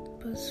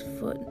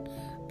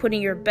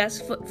 Putting your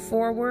best foot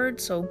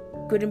forward, so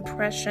good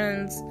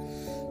impressions,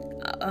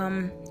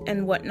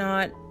 and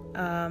whatnot.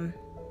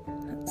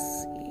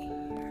 Let's see.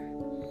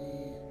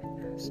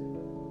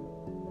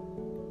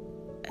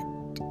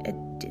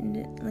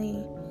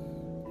 Additionally,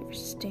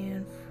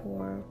 stand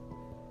for.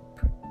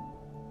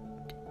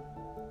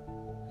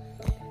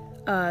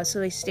 So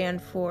they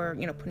stand for,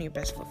 putting your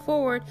best foot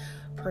forward,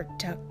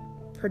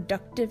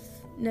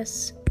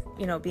 productiveness,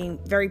 being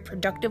very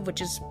productive,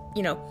 which is,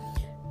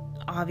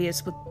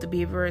 obvious with the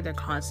beaver. They're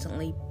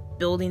constantly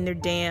building their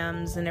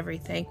dams and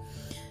everything.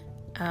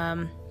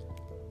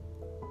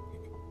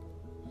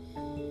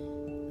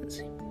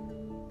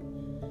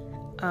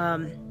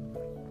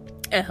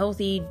 a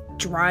healthy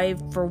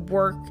drive for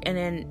work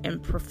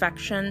and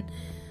perfection.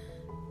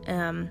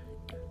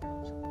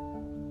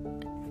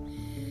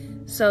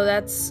 So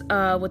that's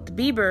what the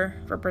beaver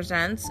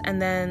represents.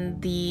 And then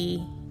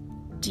the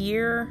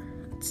deer,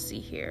 let's see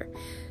here.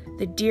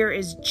 The deer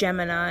is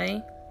Gemini.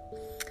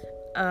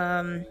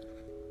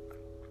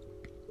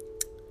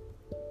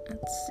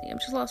 Let's see, I've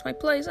just lost my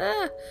place.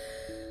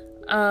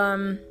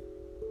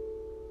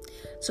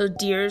 So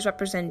deers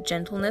represent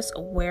gentleness,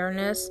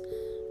 awareness,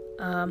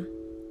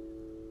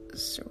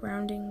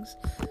 surroundings.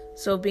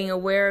 So being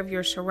aware of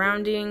your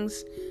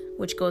surroundings,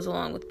 which goes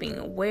along with being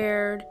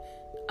awareness.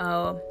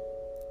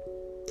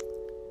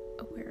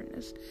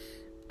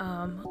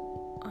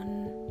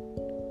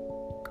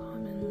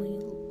 Uncommonly,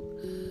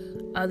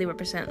 they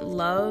represent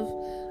love,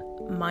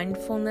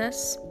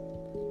 mindfulness.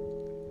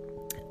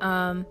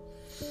 Let's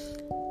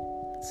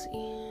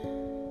see.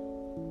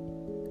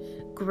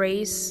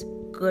 Grace,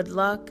 good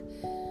luck.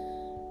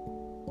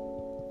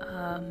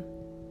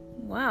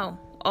 Wow,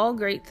 all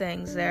great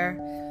things there.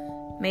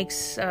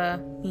 Makes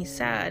me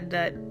sad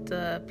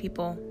that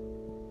people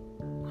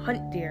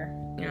hunt deer,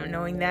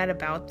 knowing that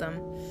about them.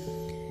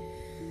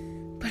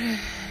 But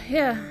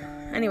yeah,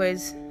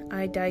 anyways,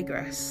 I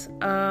digress.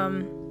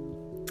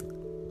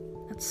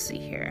 Let's see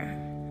here.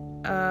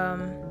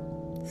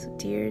 So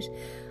deers,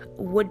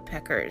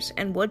 woodpeckers,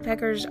 and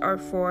woodpeckers are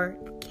for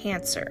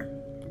Cancer.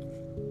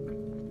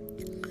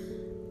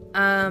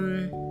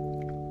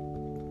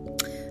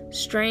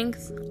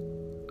 Strength,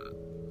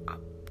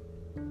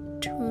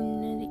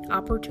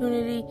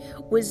 opportunity,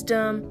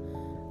 wisdom,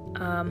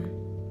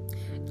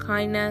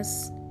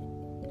 kindness,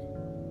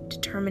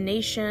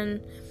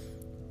 determination,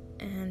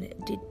 and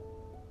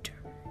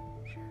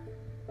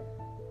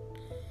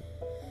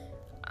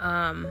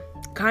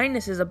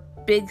kindness is a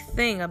big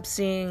thing I'm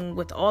seeing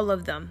with all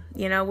of them,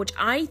 which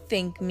I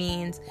think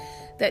means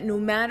that no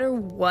matter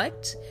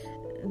what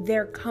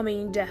they're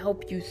coming to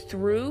help you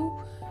through,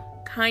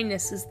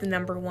 kindness is the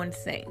number one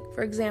thing.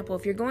 For example,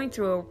 if you're going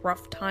through a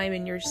rough time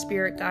and your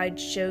spirit guide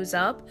shows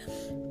up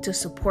to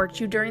support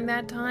you during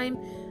that time,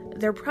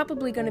 they're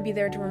probably going to be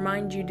there to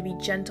remind you to be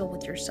gentle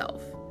with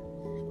yourself.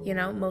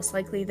 Most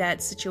likely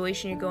that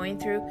situation you're going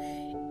through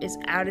is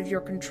out of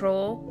your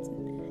control.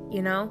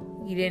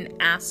 You didn't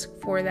ask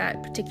for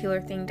that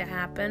particular thing to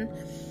happen.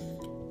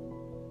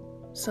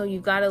 So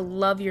you've got to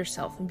love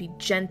yourself and be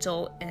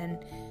gentle and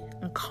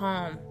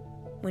calm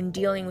when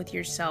dealing with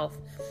yourself,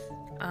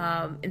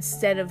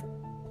 instead of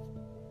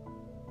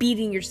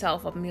beating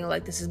yourself up and being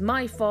like, this is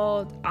my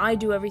fault, I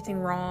do everything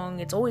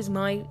wrong, it's always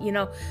my,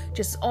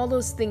 just all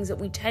those things that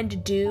we tend to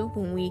do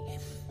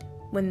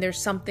when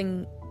there's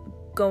something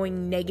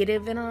going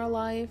negative in our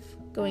life,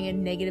 going in a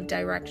negative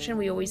direction.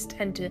 We always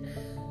tend to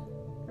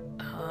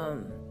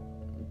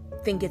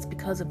think it's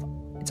because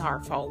it's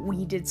our fault,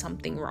 we did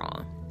something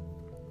wrong.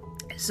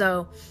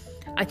 So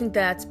I think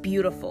that's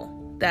beautiful,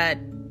 that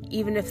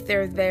even if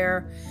they're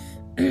there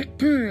to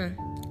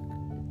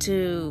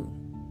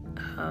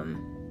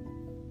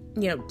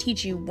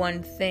teach you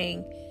one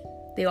thing,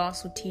 they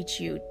also teach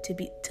you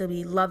to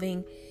be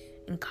loving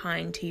and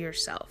kind to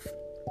yourself.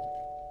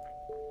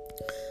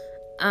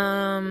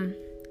 I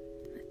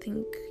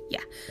think,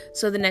 yeah.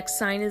 So the next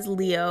sign is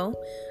Leo,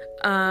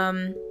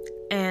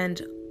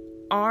 and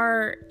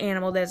our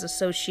animal that is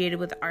associated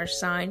with our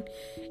sign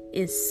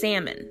is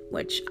salmon,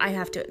 which I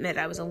have to admit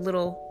I was a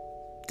little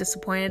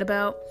disappointed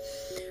about.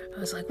 I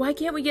was like, why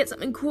can't we get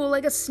something cool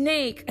like a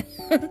snake?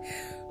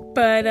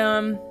 But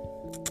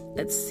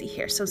let's see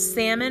here. So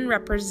salmon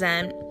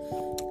represent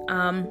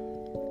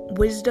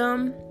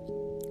wisdom,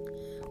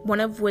 one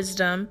of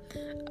wisdom,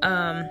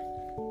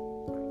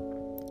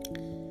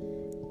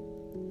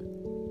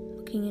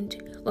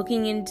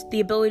 looking into the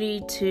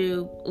ability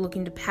to look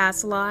into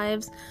past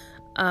lives,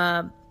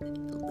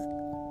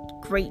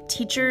 great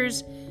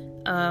teachers.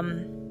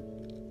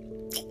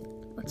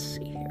 Let's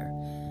see here.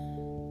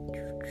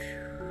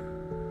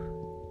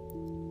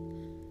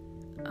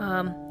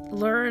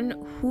 Learn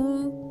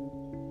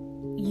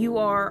who you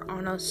are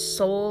on a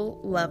soul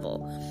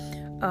level,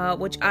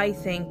 which I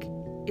think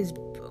is,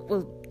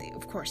 well,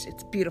 of course,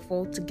 it's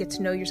beautiful to get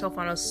to know yourself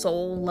on a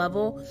soul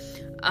level.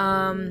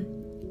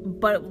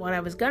 But what I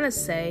was gonna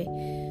say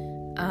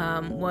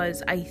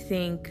was I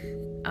think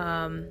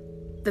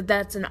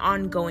that's an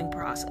ongoing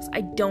process.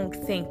 I don't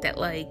think that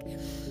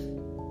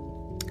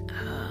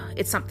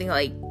it's something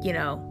like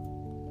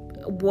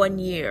 1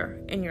 year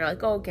and you're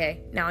like, oh,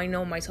 okay, now I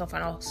know myself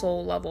on a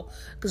soul level,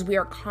 because we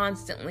are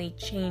constantly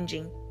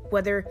changing.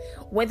 Whether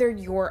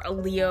you're a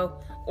Leo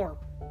or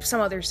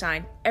some other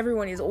sign,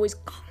 everyone is always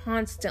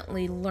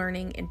constantly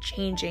learning and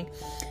changing.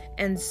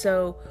 And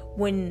so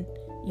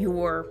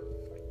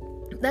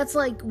that's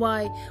like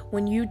why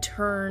when you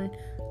turn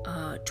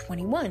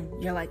 21,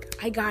 you're like,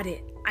 I got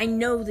it, I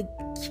know the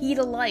key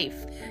to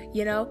life,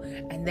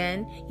 and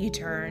then you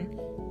turn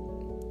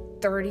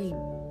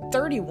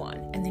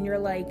 31, and then you're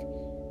like,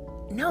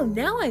 no,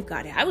 now I've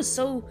got it. I was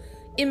so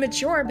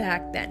immature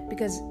back then,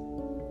 because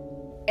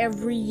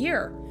every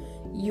year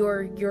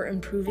you're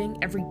improving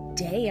every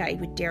day, I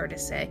would dare to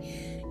say.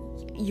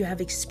 You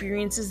have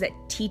experiences that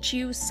teach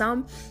you.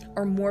 Some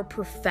are more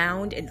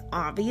profound and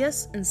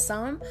obvious, and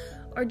some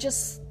are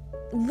just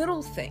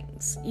little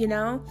things,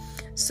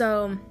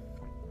 So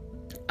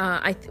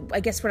I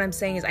guess what I'm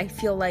saying is I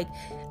feel like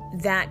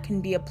that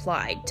can be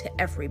applied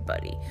to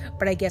everybody,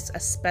 but I guess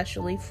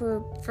especially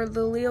for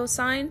the Leo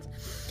signs.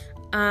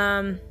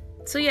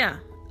 So yeah,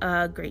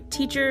 great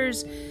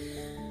teachers.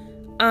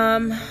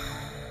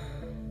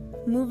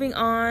 Moving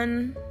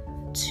on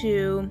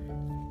to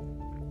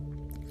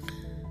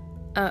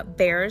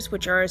bears,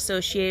 which are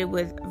associated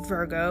with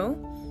Virgo.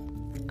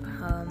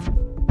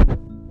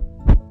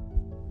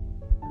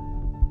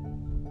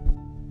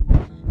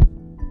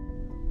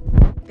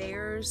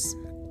 Bears,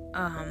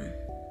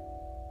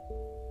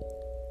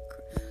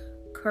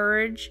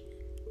 courage,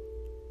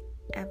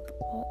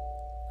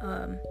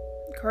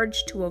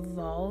 courage to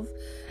evolve,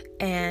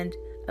 and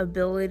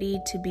ability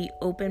to be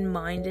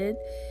open-minded.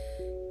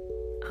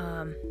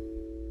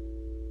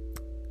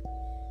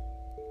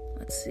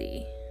 Let's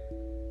see.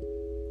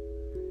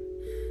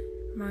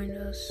 Remind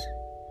us.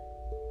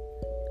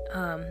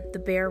 The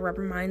bear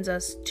reminds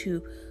us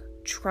to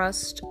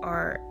trust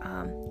our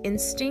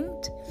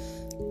instinct,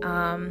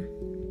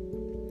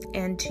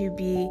 and to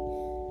be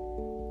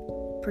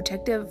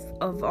protective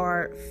of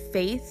our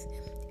faith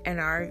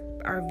and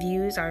our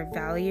views, our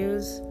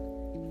values.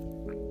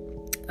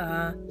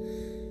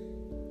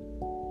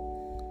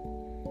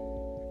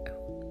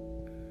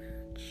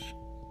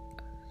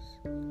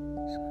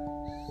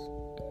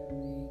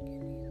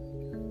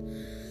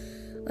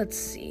 Let's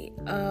see.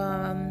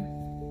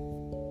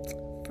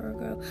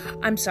 Virgo.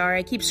 I'm sorry,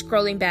 I keep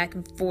scrolling back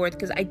and forth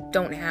because I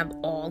don't have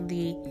all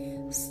the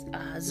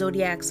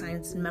zodiac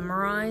signs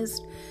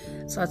memorized.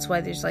 So that's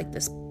why there's like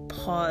this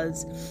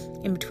pause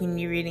in between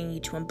me reading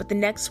each one. But the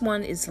next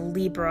one is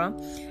Libra,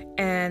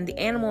 and the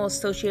animal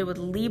associated with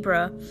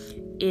Libra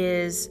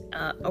is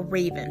a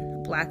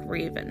raven, black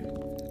raven.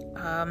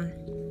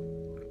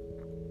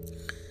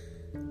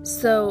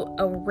 So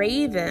a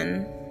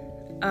raven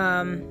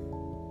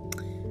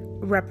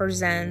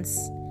represents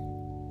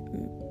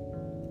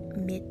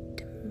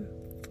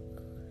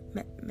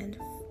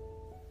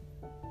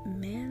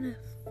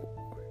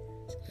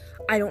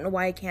I don't know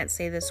why I can't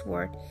say this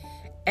word.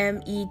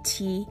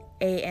 Metamorphosis.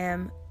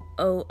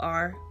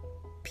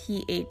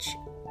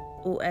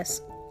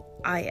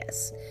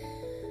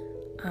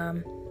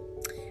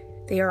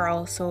 They are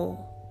also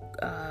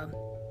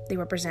they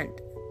represent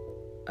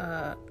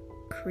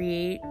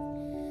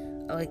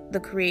like the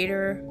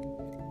creator.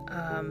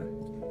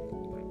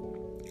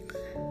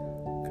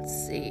 Let's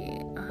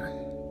see,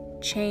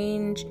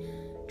 change,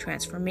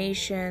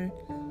 transformation,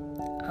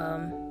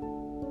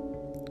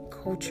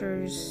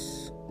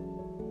 cultures.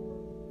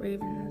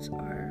 Ravens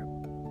are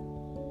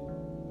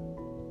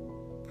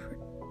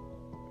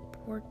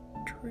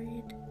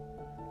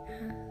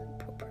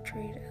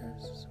portrayed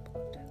as.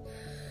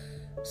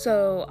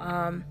 So,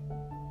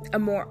 a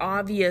more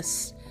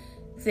obvious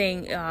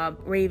thing,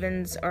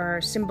 ravens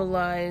are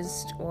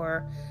symbolized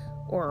or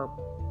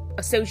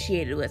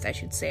associated with, I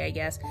should say, I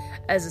guess,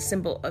 as a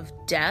symbol of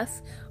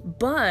death,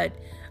 but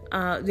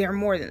they're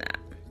more than that,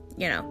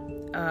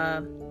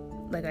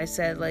 like I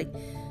said, like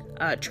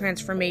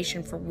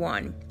transformation for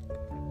one,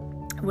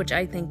 which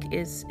I think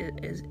is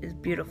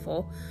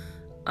beautiful.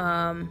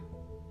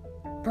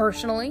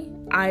 Personally,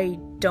 I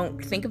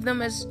don't think of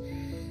them as,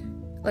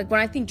 like, when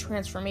I think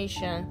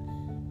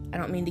transformation, I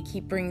don't mean to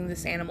keep bringing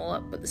this animal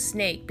up, but the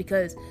snake,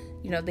 because,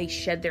 they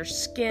shed their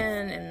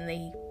skin and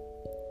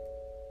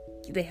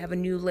they have a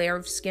new layer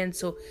of skin,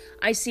 so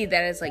I see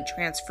that as, like,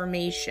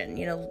 transformation,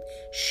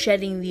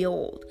 shedding the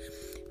old.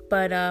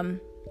 But,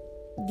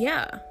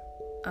 yeah.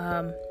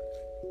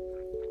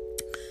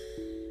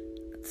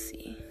 Let's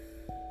see.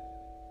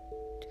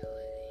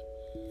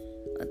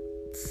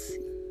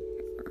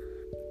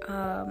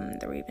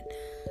 The raven.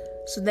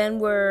 So then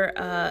we're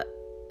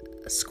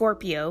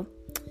Scorpio,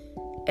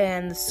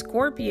 and the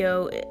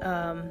Scorpio,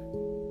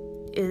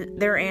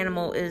 their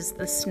animal is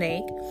the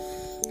snake,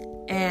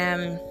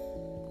 and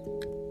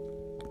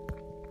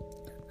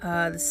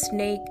the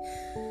snake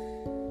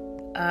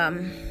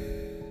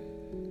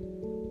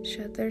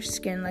shed their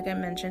skin, like I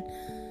mentioned,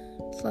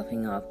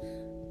 sloughing off.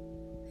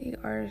 They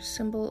are a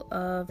symbol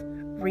of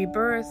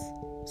rebirth.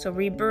 So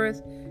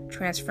rebirth,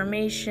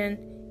 transformation,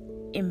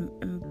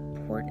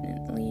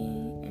 importantly,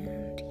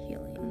 and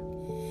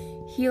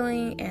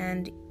healing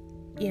and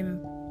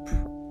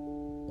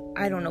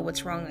I don't know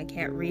what's wrong, I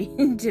can't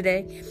read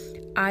today.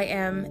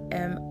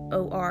 IMMORTALITY.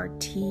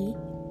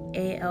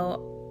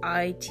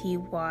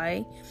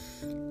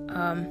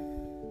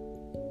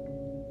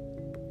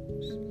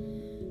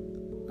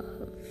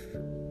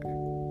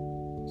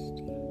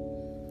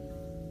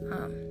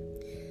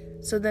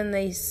 So then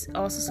they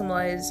also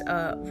symbolize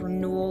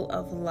renewal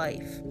of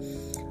life,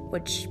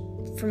 which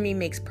for me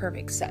makes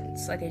perfect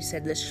sense. Like I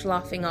said, the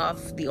sloughing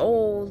off the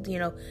old,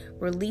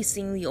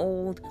 releasing the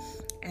old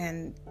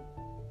and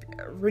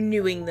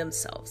renewing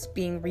themselves,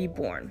 being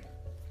reborn.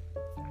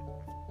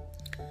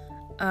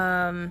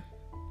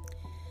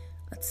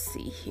 let's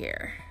see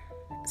here.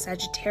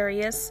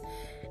 Sagittarius,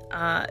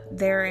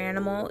 their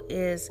animal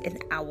is an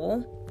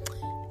owl,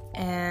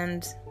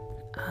 and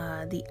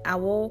the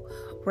owl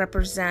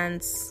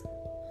represents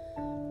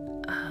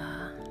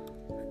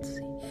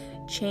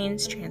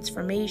change,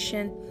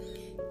 transformation,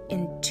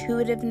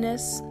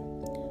 intuitiveness,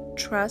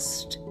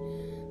 trust,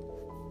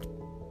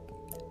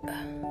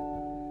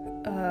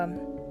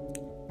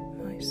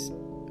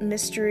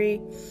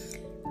 mystery.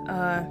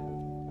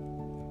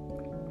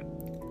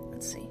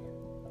 Let's see.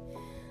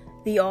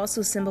 They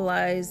also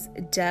symbolize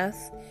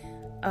death,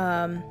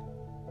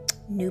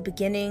 new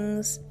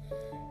beginnings,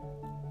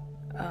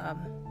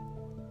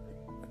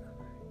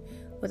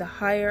 with a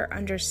higher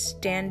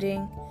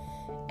understanding,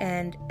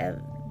 and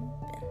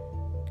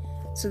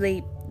so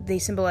they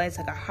symbolize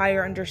like a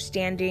higher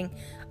understanding,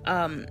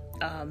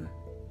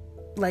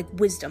 like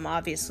wisdom.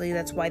 Obviously,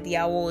 that's why the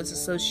owl is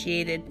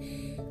associated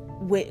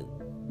with.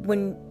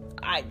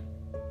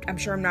 I'm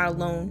sure I'm not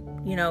alone.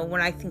 When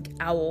I think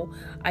owl,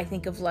 I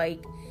think of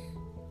like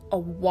a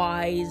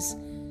wise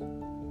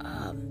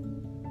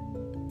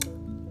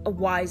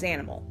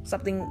animal,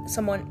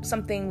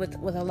 something with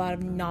a lot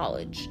of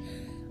knowledge,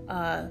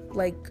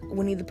 like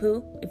Winnie the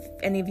Pooh. If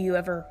any of you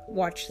ever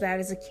watched that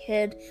as a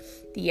kid,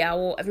 the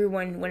owl,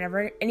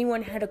 whenever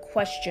anyone had a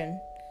question,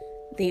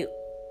 they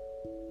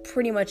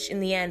pretty much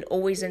in the end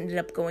always ended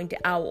up going to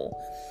Owl.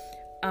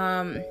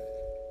 And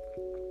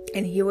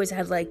he always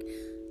had like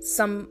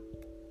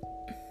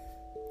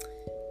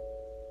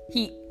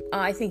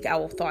I think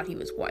Owl thought he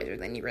was wiser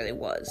than he really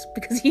was,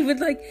 because he would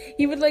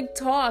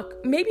talk.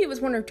 Maybe it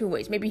was one or two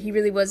ways. Maybe he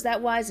really was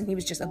that wise, and he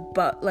was just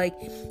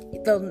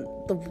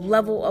the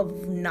level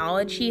of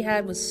knowledge he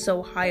had was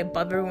so high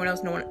above everyone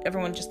else.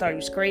 Everyone just thought he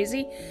was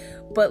crazy.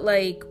 But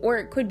or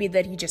it could be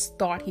that he just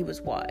thought he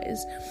was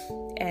wise,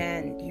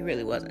 and he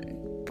really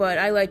wasn't. But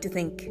I like to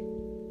think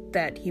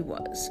that he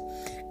was.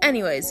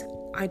 Anyways,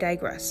 I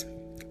digress.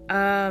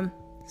 So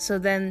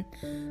then,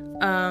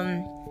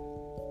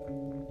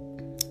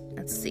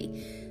 let's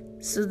see.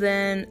 So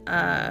then,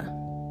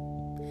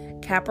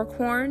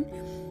 Capricorn,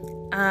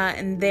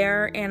 and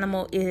their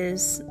animal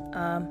is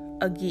a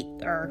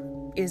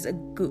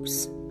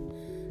goose.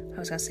 I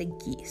was gonna say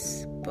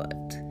geese,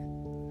 but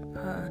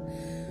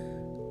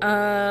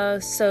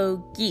so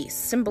geese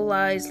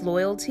symbolize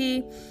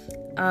loyalty,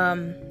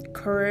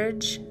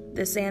 courage.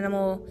 This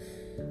animal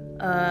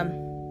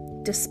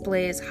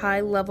displays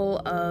high level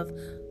of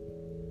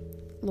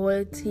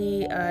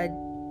loyalty,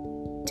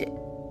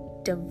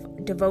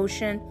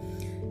 devotion,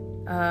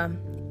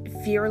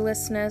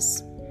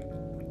 fearlessness.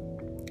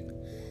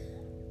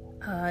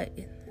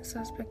 This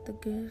aspect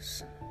of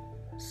goose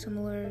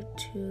similar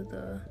to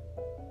the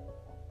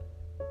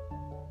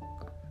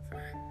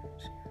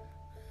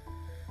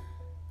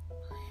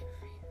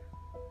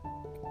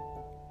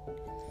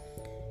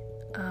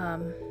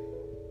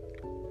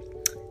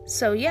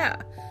so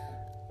yeah.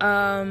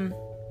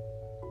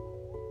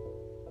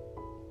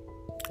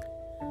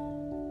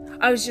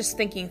 I was just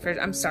thinking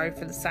I'm sorry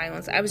for the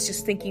silence. I was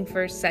just thinking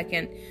for a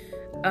second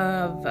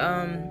of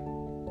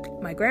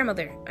my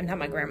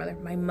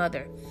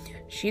mother.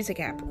 She's a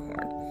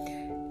Capricorn.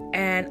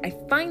 And I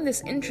find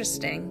this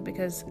interesting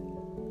because,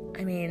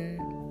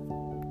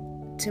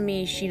 to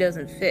me, she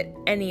doesn't fit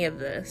any of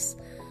this.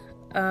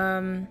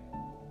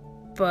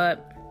 But,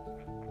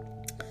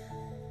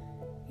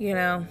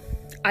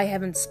 I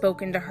haven't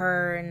spoken to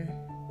her in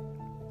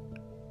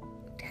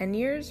 10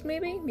 years,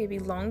 maybe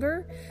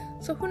longer.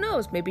 So who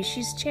knows? Maybe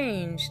she's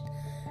changed.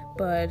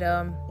 But,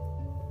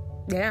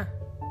 yeah.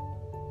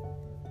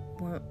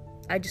 Well,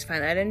 I just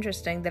find that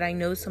interesting that I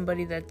know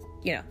somebody that,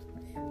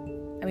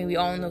 we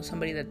all know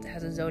somebody that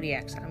has a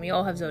zodiac sign. We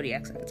all have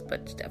zodiac signs,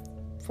 but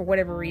for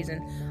whatever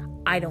reason,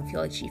 I don't feel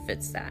like she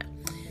fits that.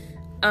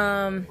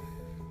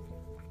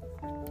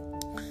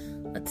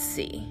 Let's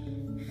see.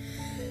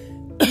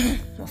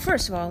 Well,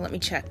 first of all, let me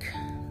check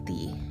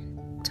the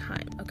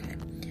time. Okay.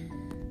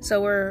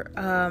 So we're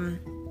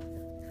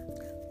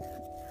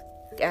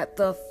at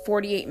the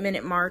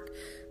 48-minute mark,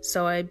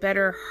 so I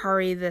better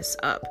hurry this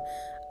up.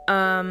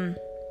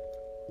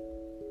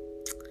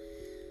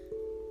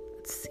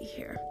 Let's see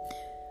here.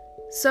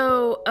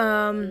 So,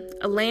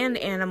 a land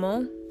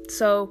animal.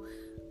 So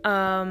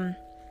then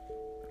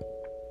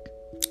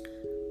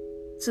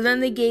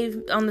they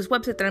gave, on this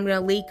website that I'm going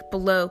to link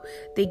below,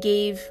 they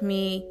gave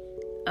me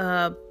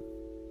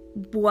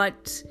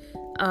what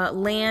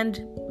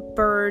land,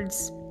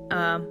 birds,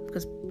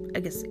 because I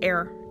guess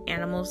air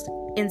animals,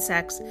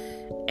 insects,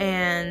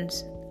 and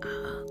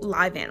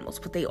live animals,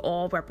 what they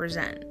all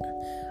represent.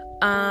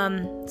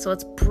 So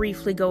let's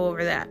briefly go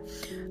over that.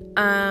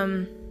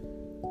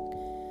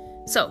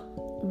 So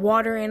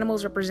water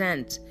animals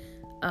represent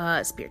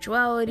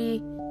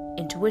spirituality,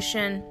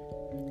 intuition,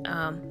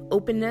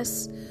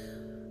 openness,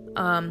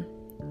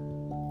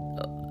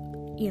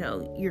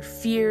 your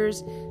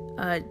fears,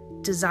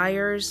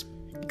 desires,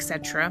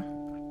 etc.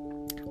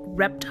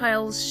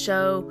 Reptiles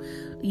show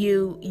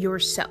you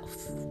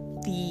yourself,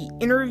 the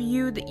inner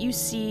you that you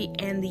see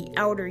and the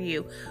outer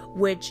you,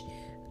 which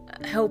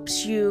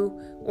helps you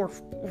or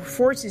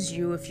forces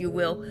you, if you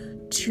will,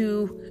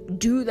 to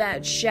do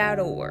that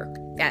shadow work,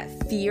 that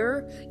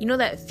fear. You know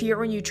that fear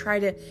when you try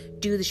to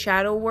do the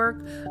shadow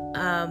work?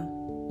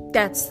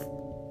 That's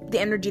the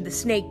energy the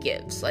snake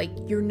gives. Like,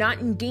 you're not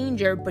in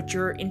danger, but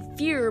you're in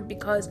fear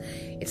because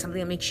it's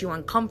something that makes you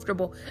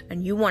uncomfortable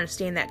and you want to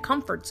stay in that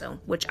comfort zone,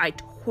 which I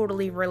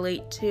totally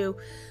relate to.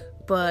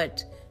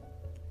 But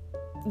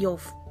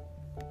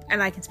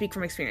and I can speak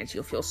from experience,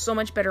 you'll feel so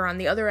much better on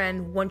the other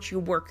end once you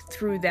work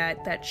through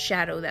that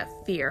shadow, that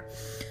fear.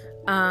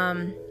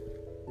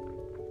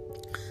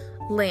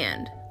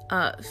 Land,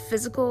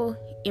 physical,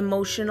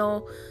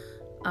 emotional,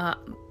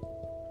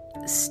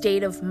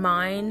 state of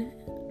mind,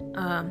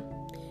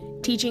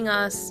 teaching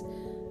us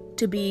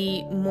to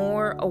be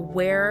more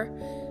aware,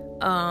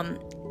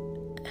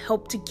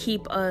 help to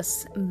keep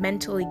us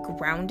mentally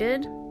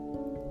grounded.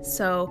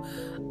 So,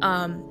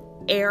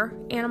 air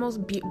animals,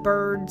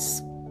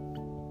 birds,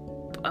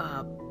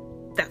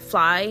 that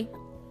fly,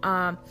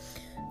 because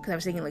I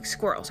was thinking like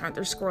squirrels. Aren't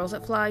there squirrels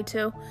that fly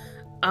too?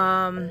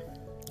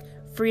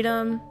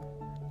 Freedom,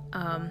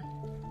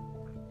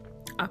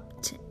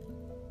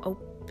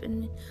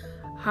 open,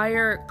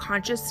 higher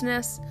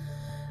consciousness,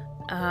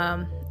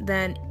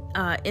 then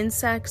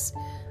insects,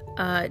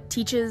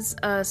 teaches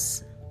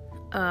us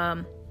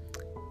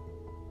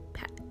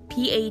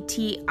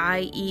PATIENCE,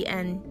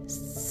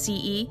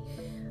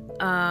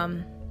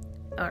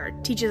 or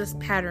teaches us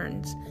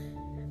patterns,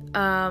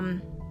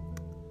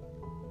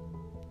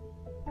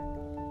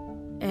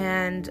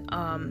 and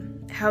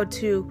how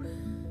to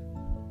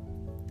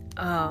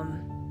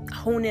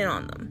hone in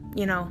on them,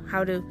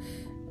 how to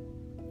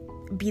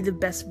be the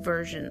best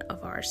version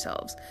of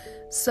ourselves.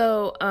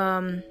 So,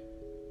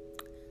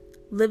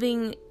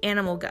 living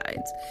animal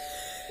guides.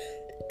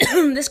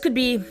 This could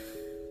be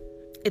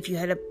if you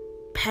had a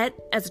pet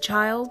as a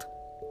child.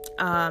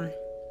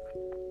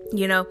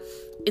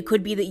 It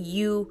could be that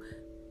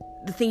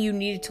the thing you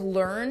needed to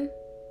learn,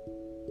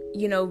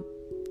 you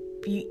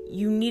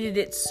needed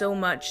it so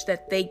much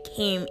that they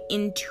came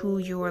into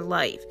your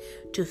life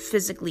to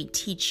physically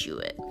teach you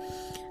it.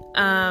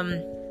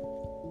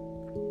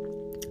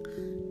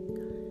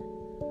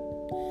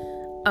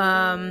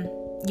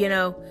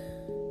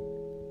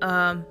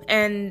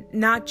 And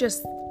not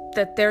just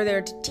that they're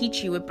there to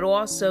teach you it, but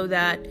also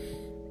that,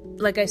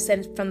 like I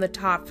said from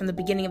the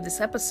beginning of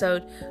this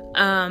episode,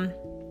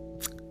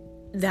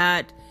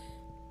 that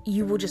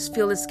you will just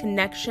feel this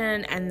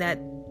connection, and that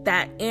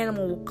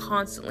animal will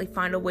constantly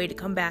find a way to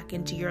come back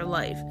into your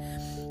life.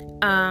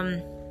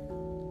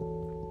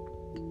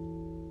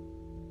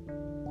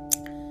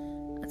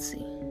 Let's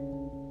see.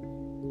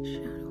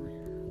 Shadow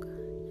animal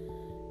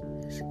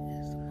guide. This is the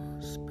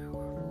most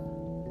powerful.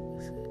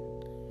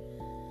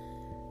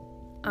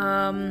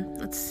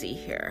 Let's see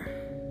here.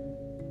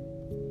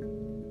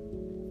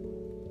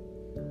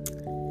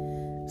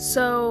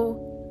 So,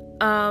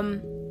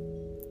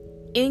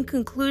 in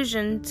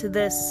conclusion to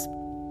this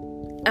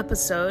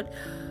episode,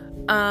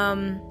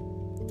 I'm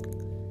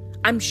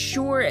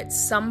sure at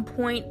some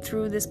point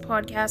through this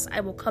podcast I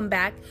will come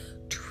back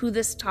to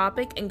this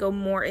topic and go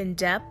more in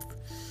depth.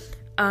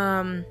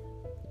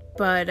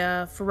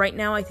 But for right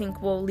now, I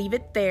think we'll leave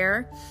it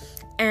there.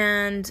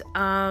 And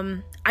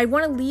I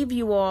want to leave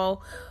you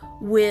all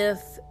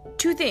with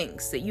 2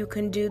 things that you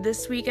can do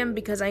this weekend,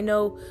 because I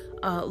know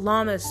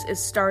Llamas is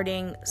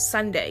starting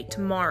Sunday,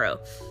 tomorrow.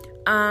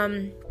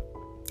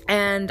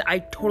 And I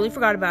totally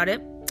forgot about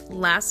it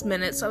last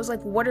minute. So I was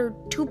like, what are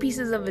 2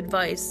 pieces of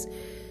advice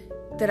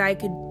that I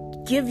could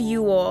give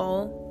you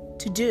all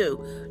to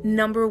do?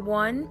 Number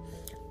 1,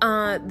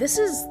 this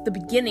is the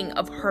beginning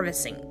of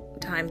harvesting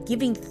time,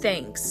 giving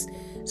thanks.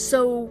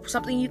 So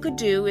something you could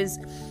do is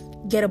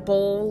get a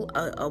bowl,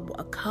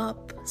 a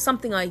cup,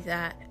 something like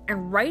that,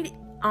 and write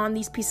on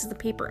these pieces of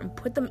paper and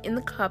put them in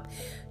the cup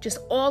just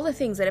all the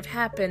things that have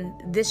happened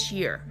this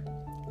year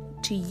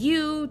to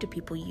you, to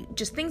people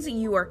just things that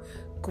you are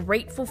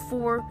grateful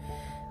for,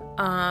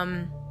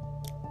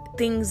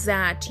 things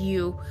that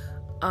you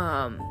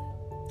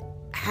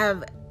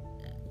have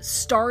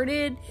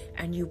started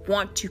and you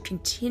want to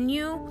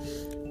continue.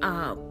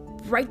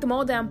 Write them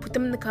all down, put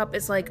them in the cup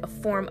as like a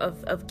form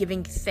of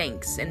giving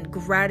thanks and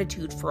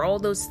gratitude for all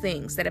those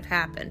things that have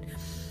happened.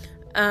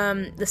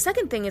 The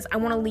second thing is I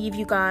want to leave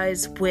you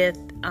guys with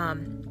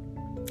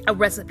a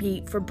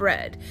recipe for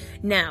bread.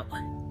 Now,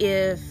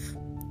 if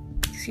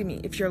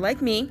you're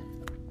like me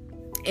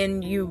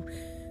and you,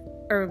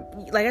 or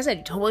like I said,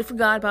 you totally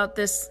forgot about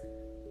this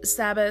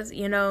Sabbath,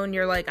 and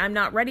you're like, I'm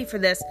not ready for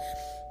this,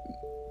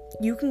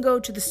 you can go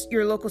to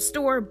your local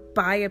store,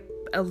 buy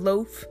a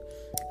loaf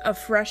of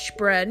fresh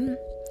bread,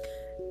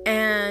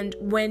 and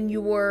when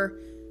you're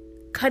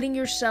cutting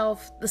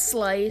yourself the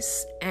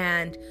slice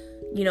and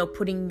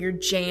putting your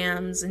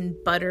jams and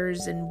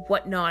butters and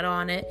whatnot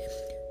on it,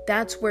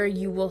 that's where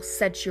you will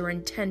set your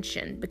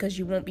intention, because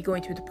you won't be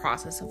going through the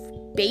process of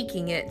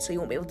baking it, so you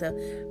won't be able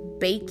to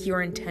bake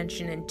your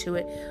intention into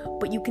it,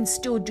 but you can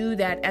still do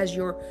that as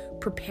you're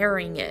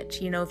preparing it.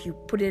 If you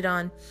put it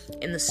on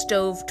in the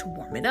stove to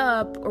warm it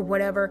up or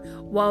whatever,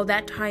 while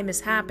that time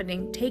is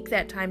happening, take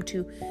that time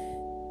to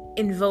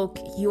invoke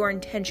your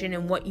intention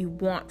and what you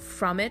want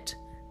from it,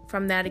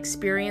 from that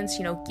experience,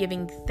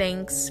 giving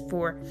thanks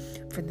for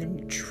the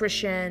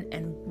nutrition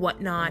and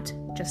whatnot.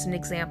 Just an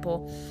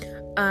example.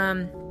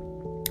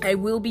 I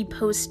will be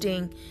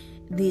posting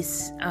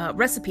this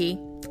recipe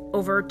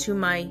over to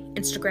my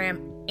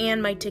Instagram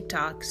and my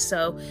TikTok.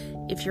 So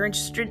if you're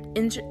interested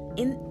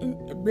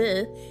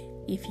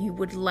if you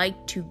would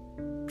like to,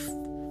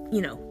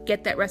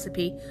 get that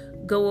recipe,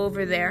 go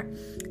over there.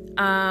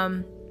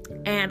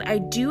 And I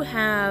do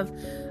have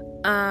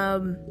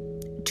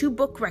 2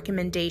 book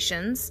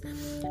recommendations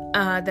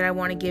that I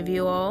want to give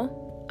you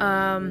all.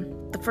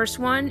 The first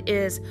one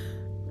is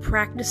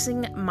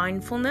Practicing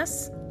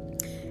Mindfulness.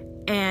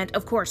 And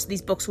of course,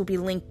 these books will be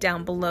linked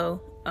down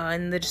below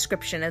in the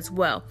description as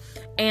well.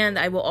 And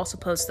I will also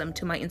post them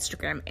to my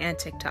Instagram and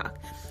TikTok.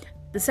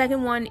 The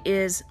second one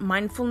is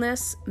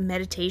Mindfulness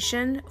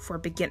Meditation for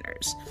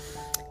Beginners.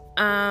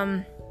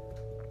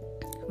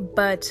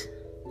 But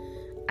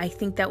I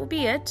think that will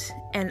be it.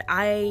 And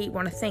I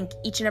want to thank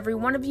each and every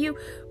one of you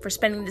for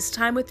spending this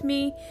time with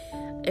me.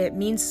 It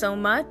means so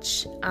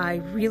much. I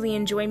really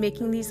enjoy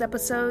making these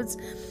episodes.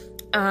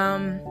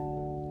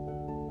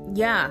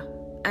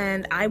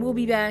 And I will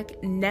be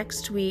back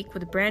next week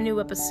with a brand new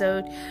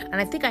episode. And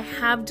I think I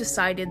have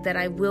decided that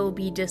I will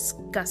be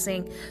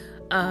discussing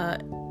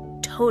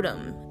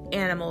totem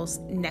animals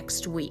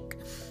next week,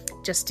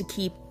 just to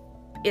keep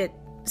it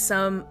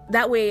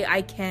that way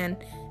I can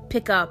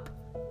pick up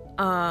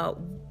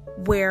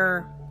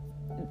where,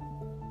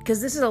 because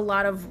this is a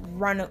lot of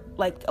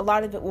a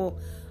lot of it will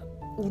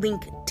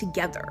link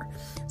together.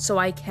 So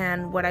I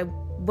can, what I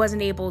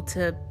wasn't able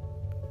to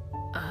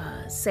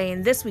say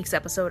in this week's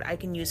episode, I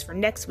can use for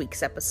next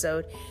week's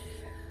episode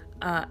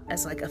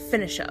as like a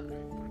finish up.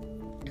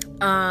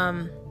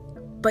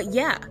 But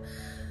yeah,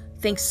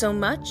 thanks so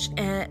much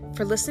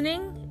for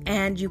listening,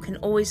 and you can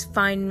always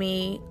find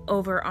me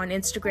over on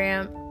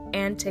Instagram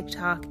and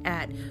TikTok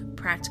at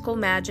Practical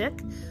Magic.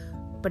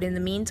 But in the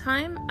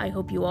meantime, I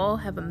hope you all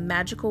have a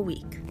magical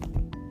week.